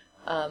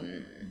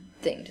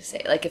 thing to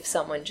say. If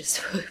someone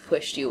just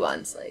pushed you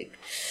once,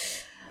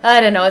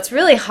 I don't know, it's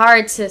really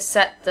hard to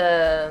set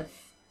the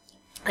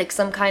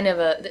some kind of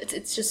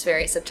it's just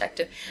very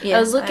subjective. I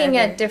was looking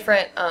at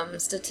different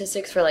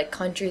statistics for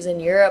countries in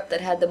Europe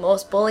that had the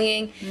most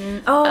bullying.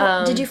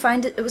 Did you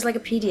find it was a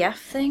PDF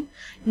thing?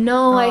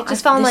 No, I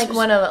just found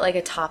one of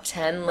a top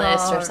 10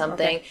 list or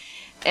something. Okay.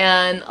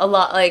 And a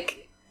lot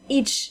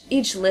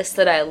each list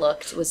that I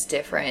looked was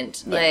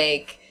different.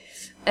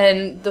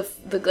 and the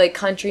like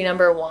country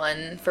number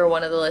 1 for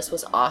one of the lists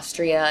was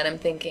Austria, and I'm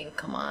thinking,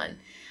 come on.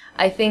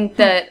 I think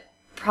that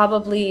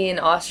probably in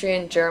Austria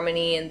and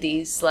Germany and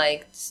these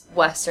like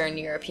Western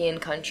European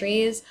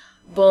countries,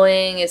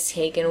 bullying is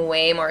taken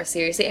way more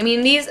seriously. I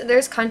mean,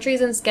 there's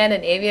countries in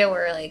Scandinavia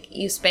where like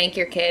you spank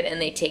your kid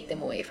and they take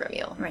them away from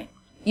you. Right.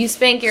 You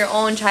spank your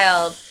own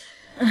child.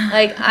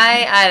 Like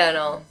I don't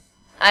know.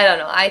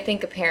 I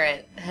think a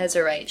parent has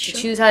a right to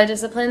choose how to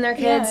discipline their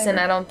kids, and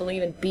I don't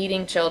believe in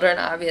beating children,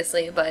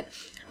 obviously, but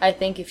I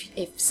think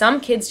if some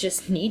kids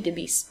just need to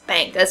be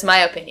spanked, that's my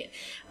opinion.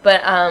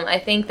 But I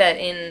think that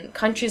in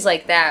countries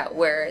like that,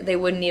 where they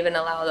wouldn't even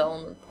allow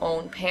the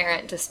own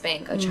parent to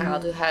spank a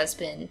child who has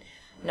been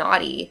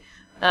naughty,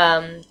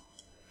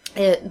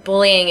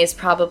 bullying is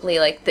probably,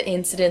 like, the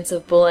incidence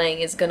of bullying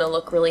is going to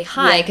look really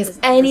high, because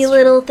any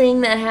little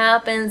thing that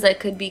happens that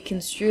could be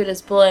construed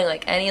as bullying,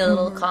 like any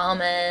little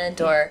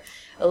comment or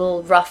a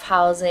little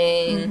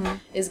roughhousing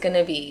is going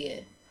to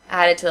be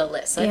added to the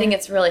list. So I think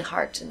it's really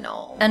hard to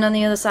know. And on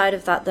the other side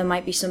of that, there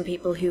might be some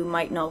people who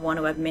might not want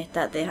to admit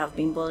that they have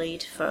been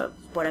bullied for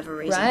whatever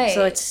reason. Right.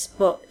 So it's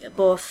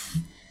both,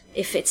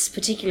 if it's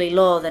particularly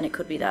low, then it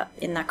could be that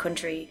in that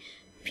country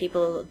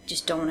people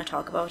just don't want to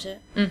talk about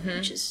it,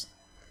 which is...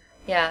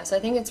 Yeah, so I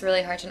think it's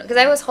really hard to know. Because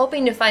I was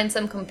hoping to find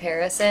some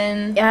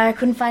comparison. Yeah, I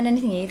couldn't find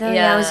anything either.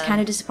 Yeah, I was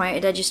kind of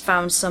disappointed. I just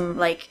found some,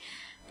 like,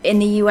 in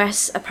the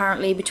US,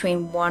 apparently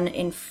between 1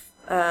 in 4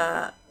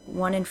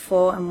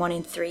 and 1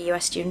 in 3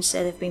 US students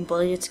say they've been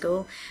bullied at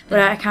school.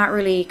 But I can't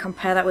really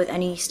compare that with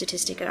any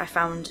statistic that I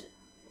found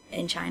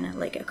in China,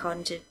 like,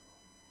 according to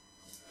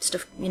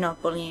stuff,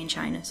 bullying in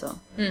China. So,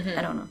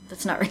 I don't know.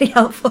 That's not really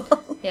helpful.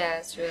 Yeah,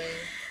 it's really...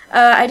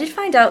 I did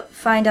find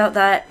out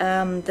that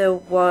there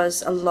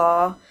was a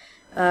law.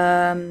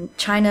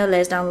 China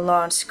lays down the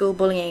law on school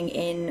bullying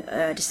in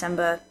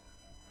December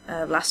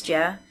last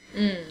year.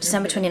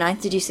 December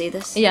 29th. Did you see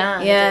this?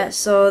 Yeah. Yeah.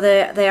 So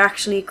they're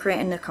actually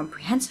creating a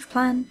comprehensive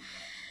plan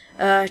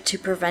to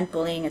prevent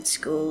bullying at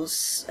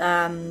schools,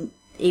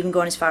 even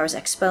going as far as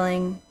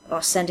expelling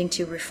or sending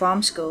to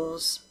reform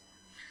schools.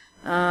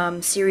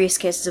 Serious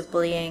cases of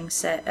bullying,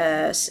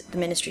 the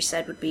ministry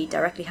said, would be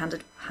directly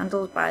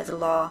handled by the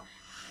law.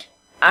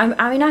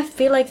 I mean, I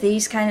feel like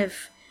these kind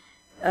of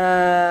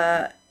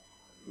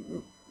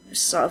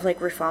sort of like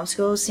reform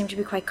schools seem to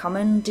be quite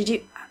common.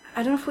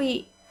 I don't know if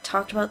we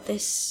talked about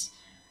this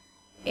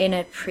in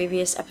a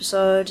previous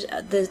episode.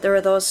 There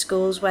are those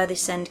schools where they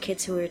send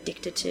kids who are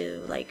addicted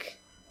to, like,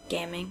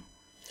 gaming.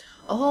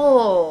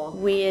 Oh.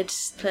 Weird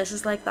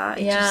places like that.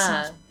 It just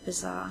sounds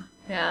bizarre.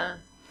 Yeah.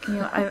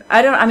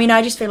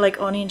 I just feel like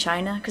only in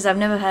China, because I've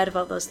never heard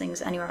about those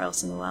things anywhere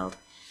else in the world.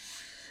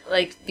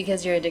 Like,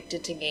 because you're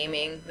addicted to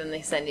gaming, then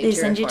they send you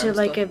to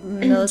like a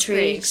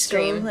military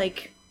school,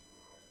 like...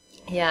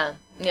 Yeah.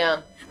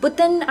 But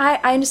then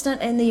I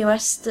understand in the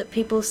US that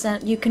people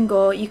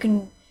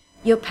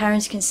your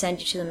parents can send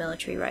you to the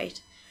military,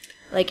 right?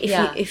 Like,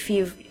 if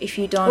you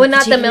don't... Well,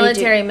 not the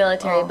military,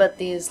 but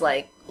these,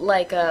 like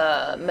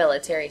a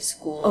military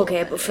school.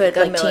 Okay, but for,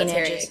 like,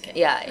 teenagers.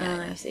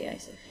 Yeah. I see.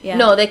 Yeah.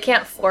 No, they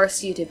can't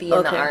force you to be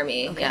in the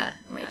army. Okay. Yeah.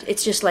 Right.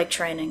 It's just like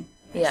training.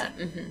 Yeah.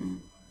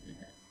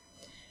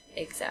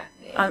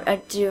 Exactly.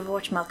 Do you ever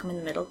watch Malcolm in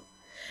the Middle?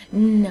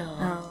 No.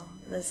 Oh,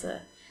 there's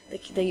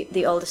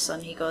the oldest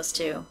son, he goes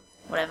to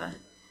whatever,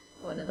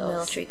 one of those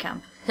military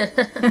camp.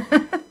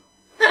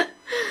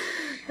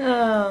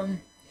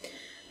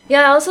 Yeah,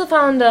 I also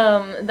found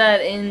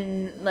that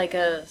in like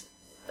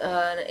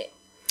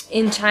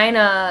in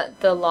China,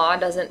 the law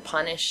doesn't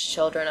punish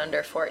children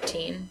under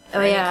 14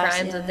 for any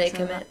crimes that they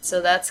commit.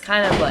 So that's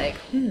kind of like,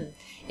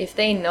 if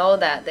they know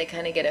that, they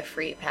kind of get a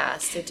free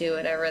pass to do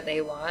whatever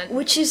they want.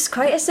 Which is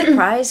quite a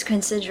surprise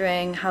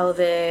considering how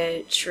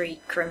they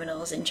treat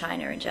criminals in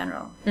China in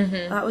general.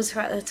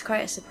 That's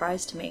quite a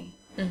surprise to me.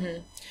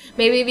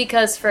 Maybe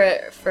because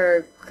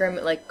for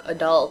like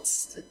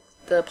adults,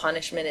 the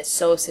punishment is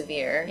so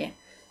severe. Yeah.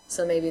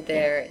 So maybe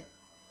they're...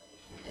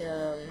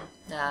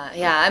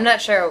 I'm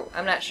not sure.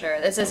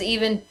 It says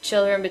even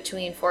children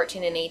between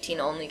 14 and 18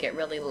 only get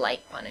really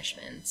light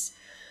punishments.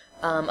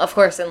 Of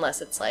course,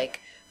 unless it's like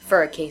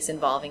for a case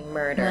involving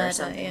murder or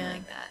something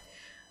like that.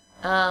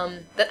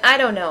 But I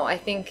don't know. I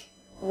think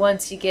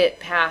once you get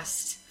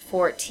past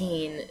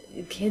 14,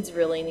 kids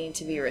really need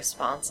to be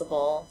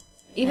responsible.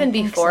 Even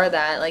before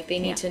that, like they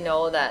need to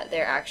know that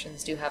their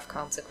actions do have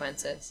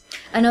consequences.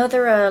 I know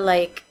there are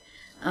like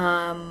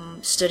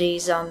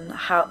studies on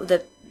how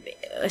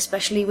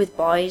especially with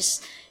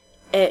boys,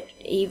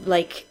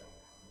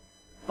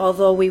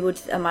 although we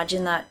would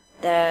imagine that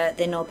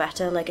they know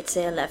better, like at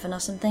say 11 or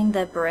something,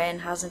 their brain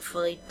hasn't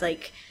fully,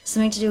 like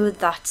something to do with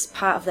that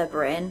part of their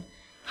brain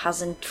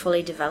hasn't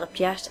fully developed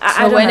yet.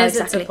 I don't when know is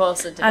exactly. It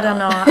supposed to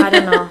develop? I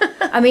don't know.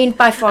 I mean,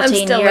 by 14, I'm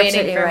still you're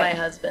waiting absolutely for right.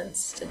 my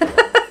husband's to do it.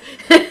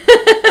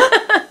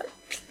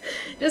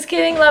 Just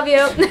kidding, love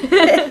you.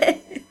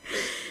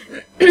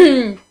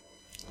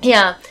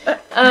 Yeah.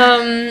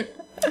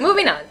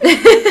 Moving on.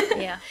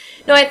 Yeah.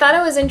 No, I thought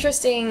it was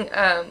interesting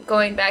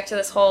going back to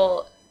this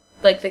whole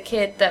like the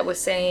kid that was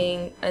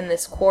saying in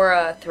this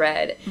Quora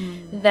thread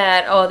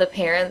that, oh, the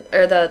parent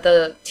or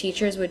the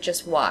teachers would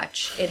just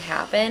watch it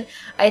happen.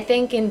 I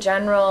think in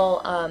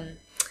general,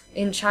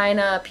 in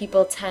China,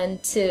 people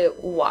tend to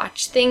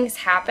watch things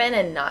happen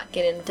and not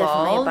get involved.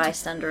 Definitely a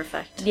bystander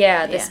effect.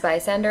 Yeah, this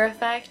bystander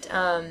effect.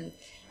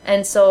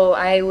 And so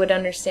I would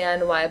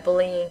understand why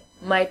bullying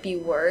might be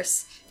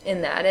worse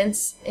in that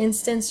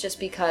instance, just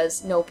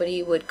because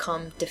nobody would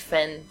come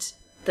defend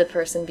the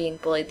person being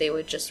bullied. They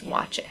would just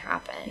watch it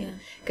happen.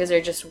 Because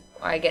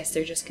I guess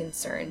they're just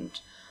concerned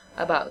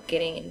about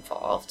getting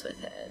involved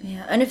with it.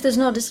 Yeah, and if there's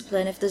no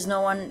discipline, if there's no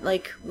one,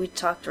 like we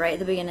talked right at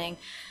the beginning,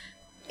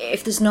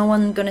 if there's no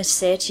one going to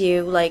say to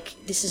you, like,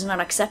 this is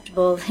not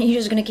acceptable, then you're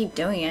just going to keep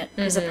doing it.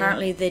 Because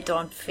apparently they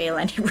don't feel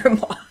any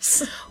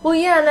remorse. Well,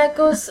 yeah, and that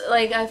goes,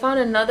 like, I found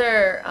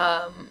another,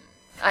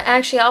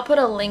 I'll put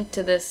a link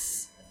to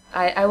this.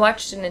 I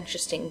watched an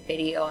interesting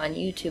video on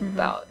YouTube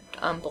about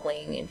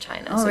bullying in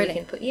China. Oh, so really?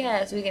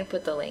 we can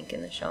put the link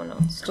in the show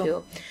notes,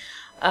 too.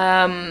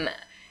 And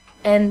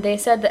they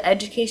said that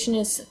education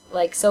is,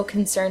 like, so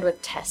concerned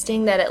with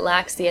testing that it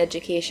lacks the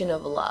education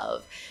of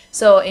love.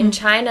 So in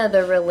China,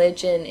 the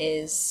religion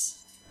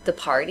is the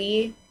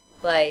party.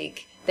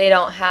 Like, they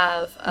don't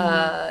have,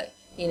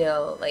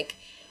 like,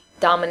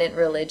 dominant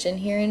religion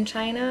here in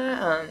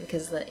China,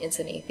 because it's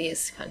an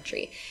atheist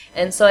country.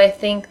 And so I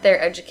think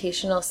their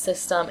educational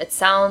system, it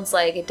sounds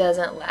like it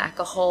doesn't lack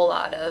a whole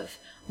lot of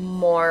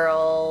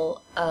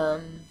moral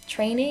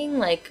training,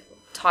 like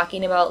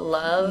talking about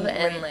love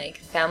and, like,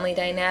 family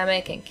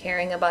dynamic and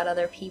caring about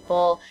other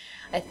people.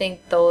 I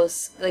think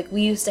those, like,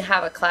 we used to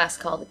have a class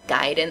called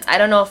guidance. I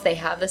don't know if they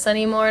have this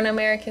anymore in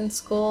American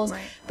schools,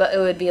 but it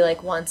would be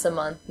like once a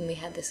month, and we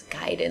had this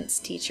guidance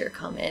teacher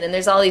come in. And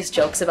there's all these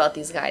jokes about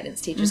these guidance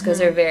teachers because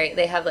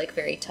they have like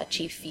very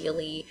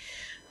touchy-feely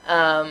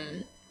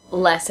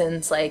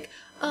lessons, like,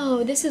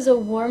 oh, this is a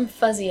warm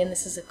fuzzy and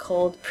this is a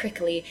cold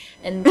prickly,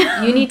 and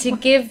you need to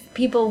give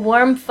people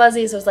warm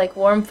fuzzies. It was like,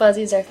 warm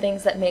fuzzies are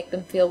things that make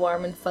them feel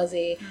warm and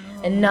fuzzy,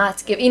 and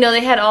not give,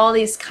 they had all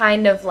these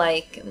kind of,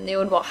 like, they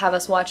would have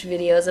us watch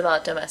videos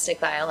about domestic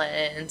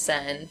violence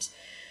and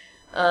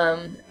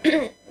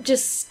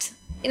just,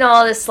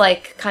 all this,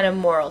 like, kind of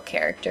moral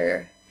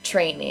character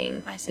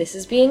training. This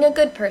is being a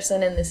good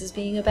person, and this is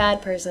being a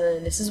bad person,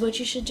 and this is what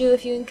you should do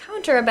if you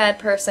encounter a bad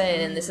person,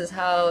 and this is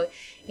how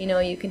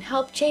you can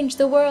help change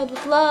the world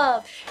with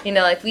love.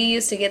 Like, we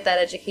used to get that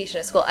education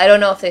at school. I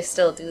don't know if they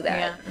still do that.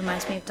 Yeah,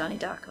 reminds me of Donnie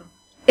Darko.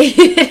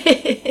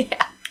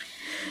 Yeah.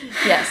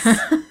 Yes.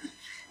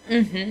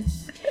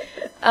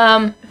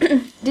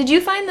 Did you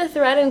find the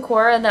thread in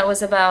Quora that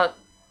was about,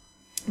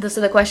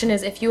 so the question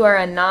is, if you are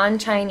a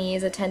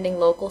non-Chinese attending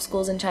local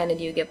schools in China,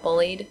 do you get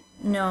bullied?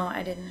 No,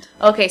 I didn't.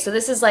 Okay, so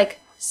this is, like,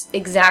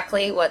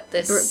 exactly what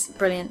this...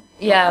 Brilliant.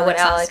 Yeah, what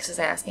Alex is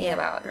asking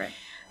about. Right.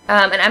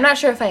 And I'm not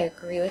sure if I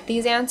agree with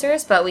these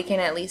answers, but we can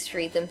at least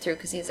read them through,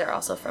 because these are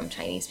also from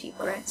Chinese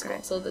people. Right.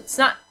 So it's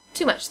not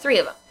too much, 3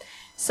 of them.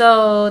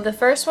 So the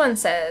first one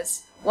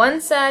says, one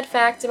sad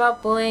fact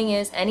about bullying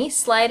is any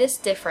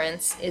slightest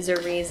difference is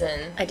a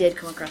reason. I did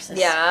come across this.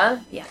 Yeah?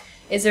 Yeah.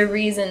 Is a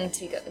reason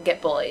to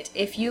get bullied.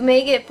 If you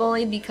may get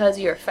bullied because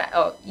you're fat...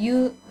 well,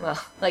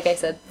 like I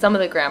said, some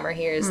of the grammar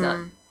here is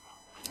not...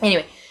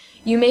 Anyway,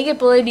 you may get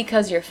bullied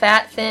because you're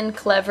fat, thin,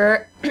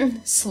 clever,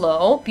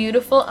 slow,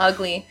 beautiful,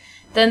 ugly.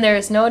 Then there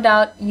is no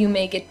doubt you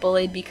may get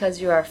bullied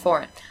because you are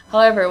foreign.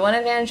 However, one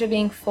advantage of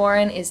being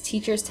foreign is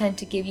teachers tend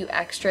to give you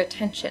extra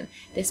attention.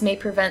 This may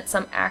prevent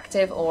some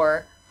active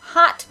or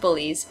hot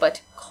bullies, but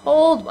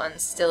cold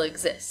ones still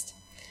exist.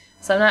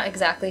 So I'm not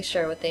exactly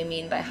sure what they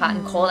mean by hot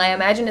and cold. I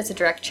imagine it's a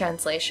direct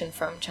translation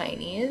from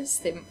Chinese.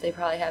 They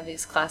probably have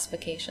these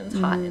classifications,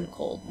 hot and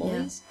cold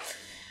bullies.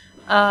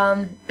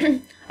 Yeah.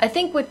 I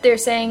think what they're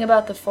saying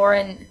about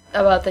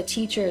the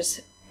teachers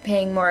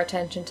paying more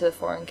attention to the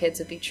foreign kids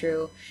would be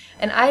true.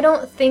 And I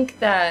don't think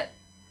that,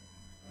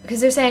 because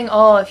they're saying,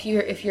 oh, if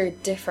you're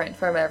different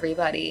from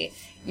everybody,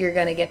 you're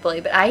going to get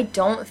bullied. But I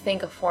don't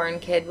think a foreign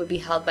kid would be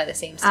held by the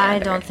same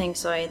standard. I don't think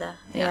so either.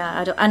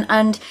 Yeah, I don't.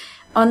 And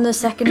on the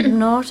second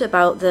note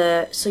about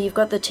so you've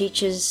got the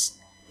teachers'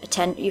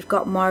 you've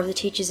got more of the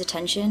teachers'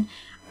 attention.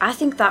 I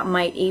think that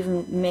might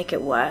even make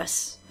it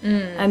worse.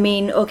 I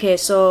mean, okay,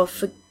 so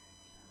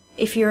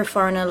if you're a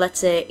foreigner, let's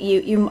say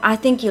I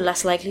think you're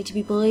less likely to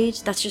be bullied.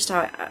 That's just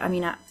how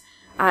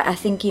I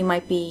think you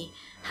might be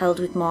held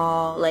with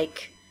more,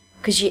 like,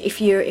 because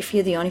if you're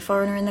the only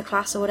foreigner in the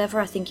class or whatever,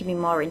 I think you'd be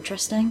more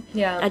interesting.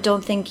 Yeah. I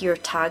don't think you're a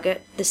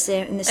target in the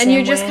same way. And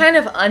you're just kind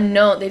of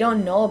unknown. They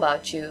don't know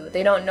about you.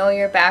 They don't know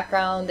your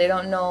background. They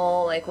don't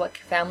know, like, what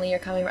family you're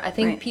coming from. I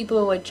think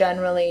people would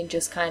generally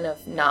just kind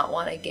of not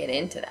want to get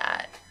into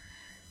that.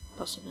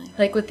 Possibly.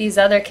 Like, with these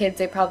other kids,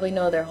 they probably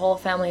know their whole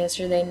family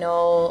history. They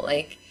know,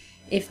 like,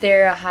 if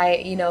they're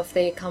if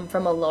they come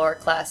from a lower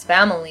class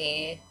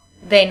family,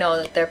 they know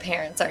that their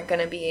parents aren't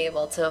going to be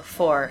able to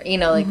afford,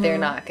 they're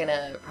not going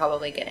to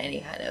probably get any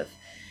kind of,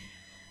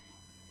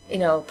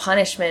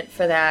 punishment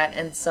for that.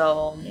 And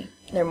so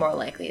they're more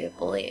likely to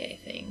bully, I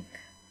think.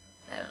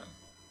 I don't know.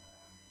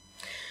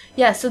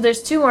 Yeah, so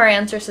there's 2 more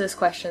answers to this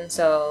question.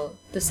 So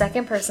the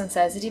second person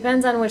says, it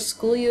depends on which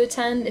school you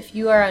attend. If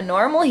you are a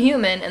normal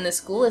human and the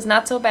school is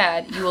not so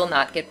bad, you will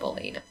not get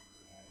bullied.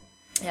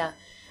 Yeah.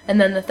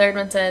 And then the third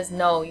one says,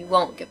 no, you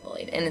won't get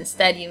bullied. And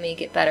instead you may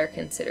get better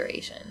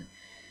consideration.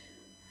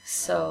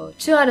 So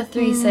 2 out of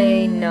 3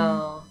 say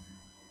no.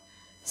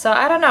 So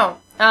I don't know.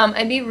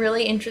 I'd be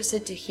really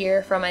interested to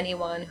hear from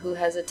anyone who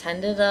has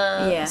attended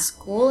a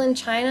school in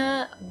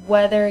China,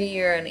 whether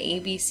you're an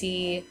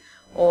ABC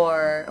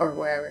or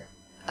wherever.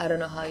 I don't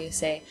know how you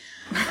say.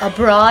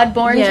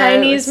 Abroad-born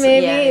Chinese,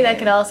 maybe. That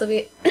could also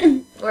be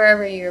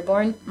wherever you're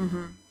born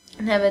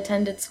and have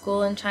attended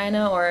school in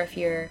China. Or if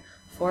you're a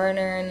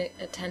foreigner and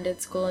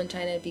attended school in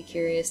China, I'd be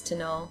curious to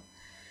know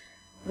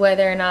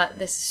whether or not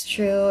this is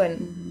true.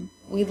 And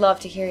we'd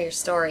love to hear your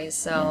stories.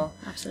 So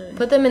absolutely.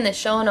 Put them in the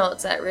show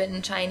notes at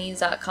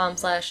writtenchinese.com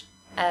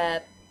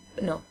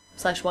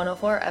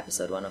 /104,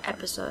 episode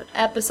 104.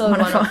 Episode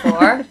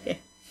 104.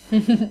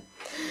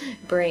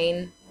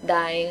 Brain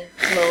dying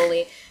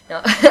slowly.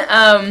 No.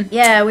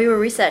 Yeah, we were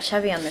research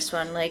heavy on this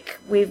one. Like,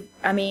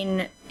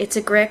 it's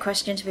a great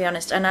question, to be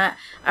honest. And I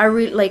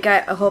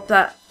hope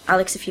that,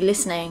 Alex, if you're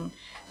listening,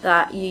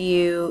 that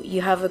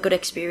you have a good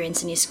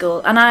experience in your school.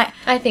 And I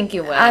think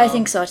you will. I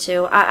think so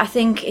too. I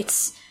think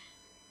it's,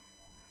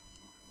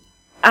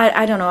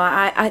 I don't know.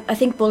 I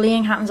think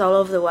bullying happens all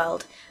over the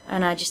world.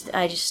 And I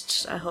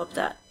hope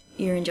that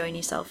you're enjoying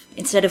yourself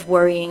instead of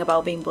worrying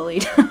about being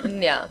bullied.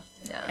 Yeah.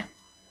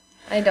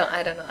 I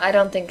don't know. I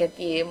don't think it'd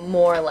be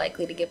more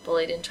likely to get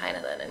bullied in China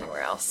than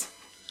anywhere else.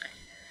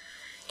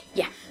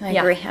 Yeah, I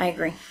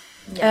agree.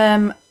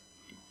 Yeah.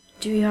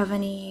 Do you have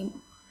any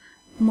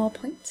more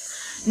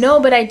points?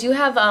 No, but I do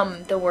have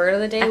the word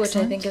of the day, Excellent. which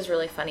I think is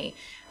really funny.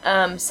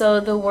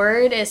 So the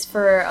word is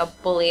for a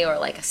bully or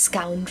like a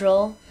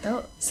scoundrel.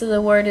 Oh. So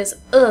the word is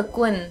恶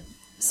棍.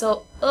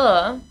 So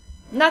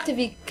not to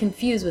be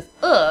confused with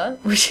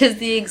which is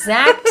the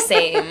exact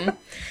same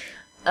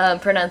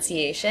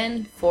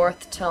pronunciation,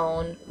 4th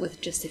tone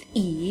with just an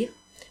E.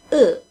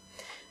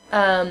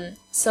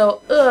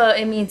 So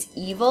it means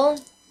evil.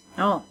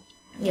 Oh.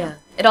 Yeah.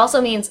 It also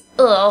means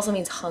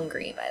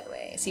hungry, by the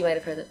way. So you might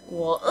have heard that,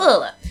 well,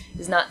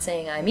 is not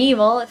saying I'm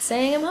evil, it's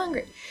saying I'm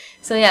hungry.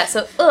 So yeah,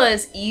 so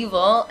is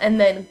evil, and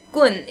then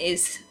gun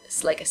is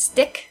like a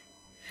stick.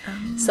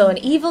 Oh. So an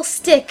evil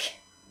stick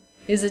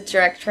is a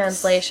direct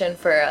translation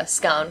for a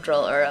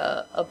scoundrel or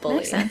a bully.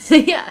 Makes sense.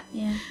 Yeah.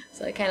 Yeah.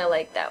 So I kind of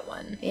like that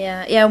one.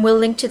 Yeah, and we'll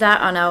link to that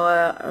on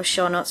our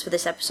show notes for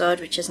this episode,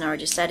 which, as Nora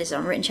just said, is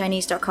on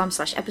writtenchinese.com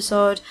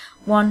 /episode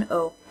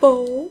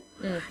 104.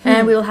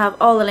 And we will have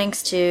all the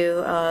links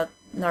to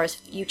Nora's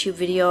YouTube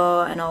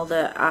video and all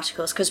the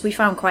articles, because we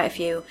found quite a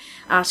few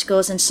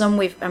articles, and some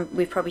we've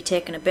probably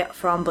taken a bit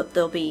from, but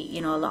there'll be,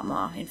 a lot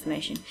more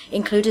information,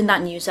 including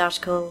that news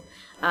article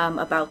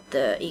about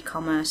the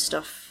e-commerce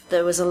stuff.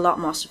 There was a lot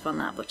more stuff on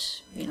that,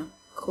 but,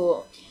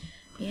 Cool.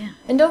 Yeah.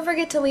 And don't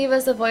forget to leave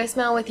us a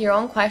voicemail with your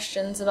own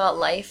questions about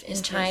life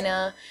in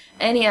China,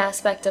 any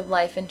aspect of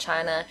life in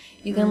China.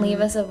 You can leave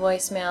us a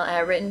voicemail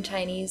at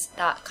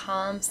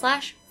writtenchinese.com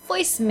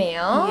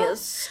 /voicemail.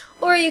 Yes.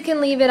 Or you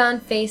can leave it on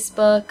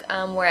Facebook.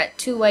 We're at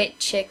Two White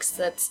Chicks,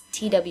 that's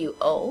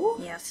TWO.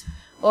 Yes.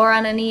 Or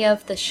on any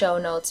of the show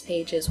notes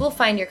pages. We'll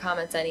find your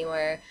comments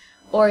anywhere.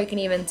 Or you can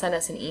even send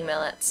us an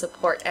email at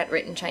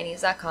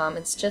support@writtenchinese.com.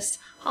 It's just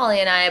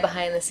Holly and I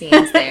behind the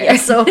scenes there. Yeah,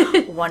 so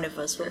one of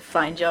us will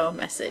find your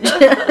message.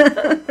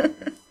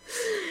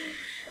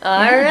 All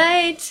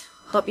right.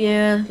 Hope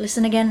you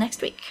listen again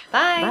next week.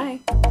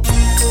 Bye.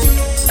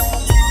 Bye.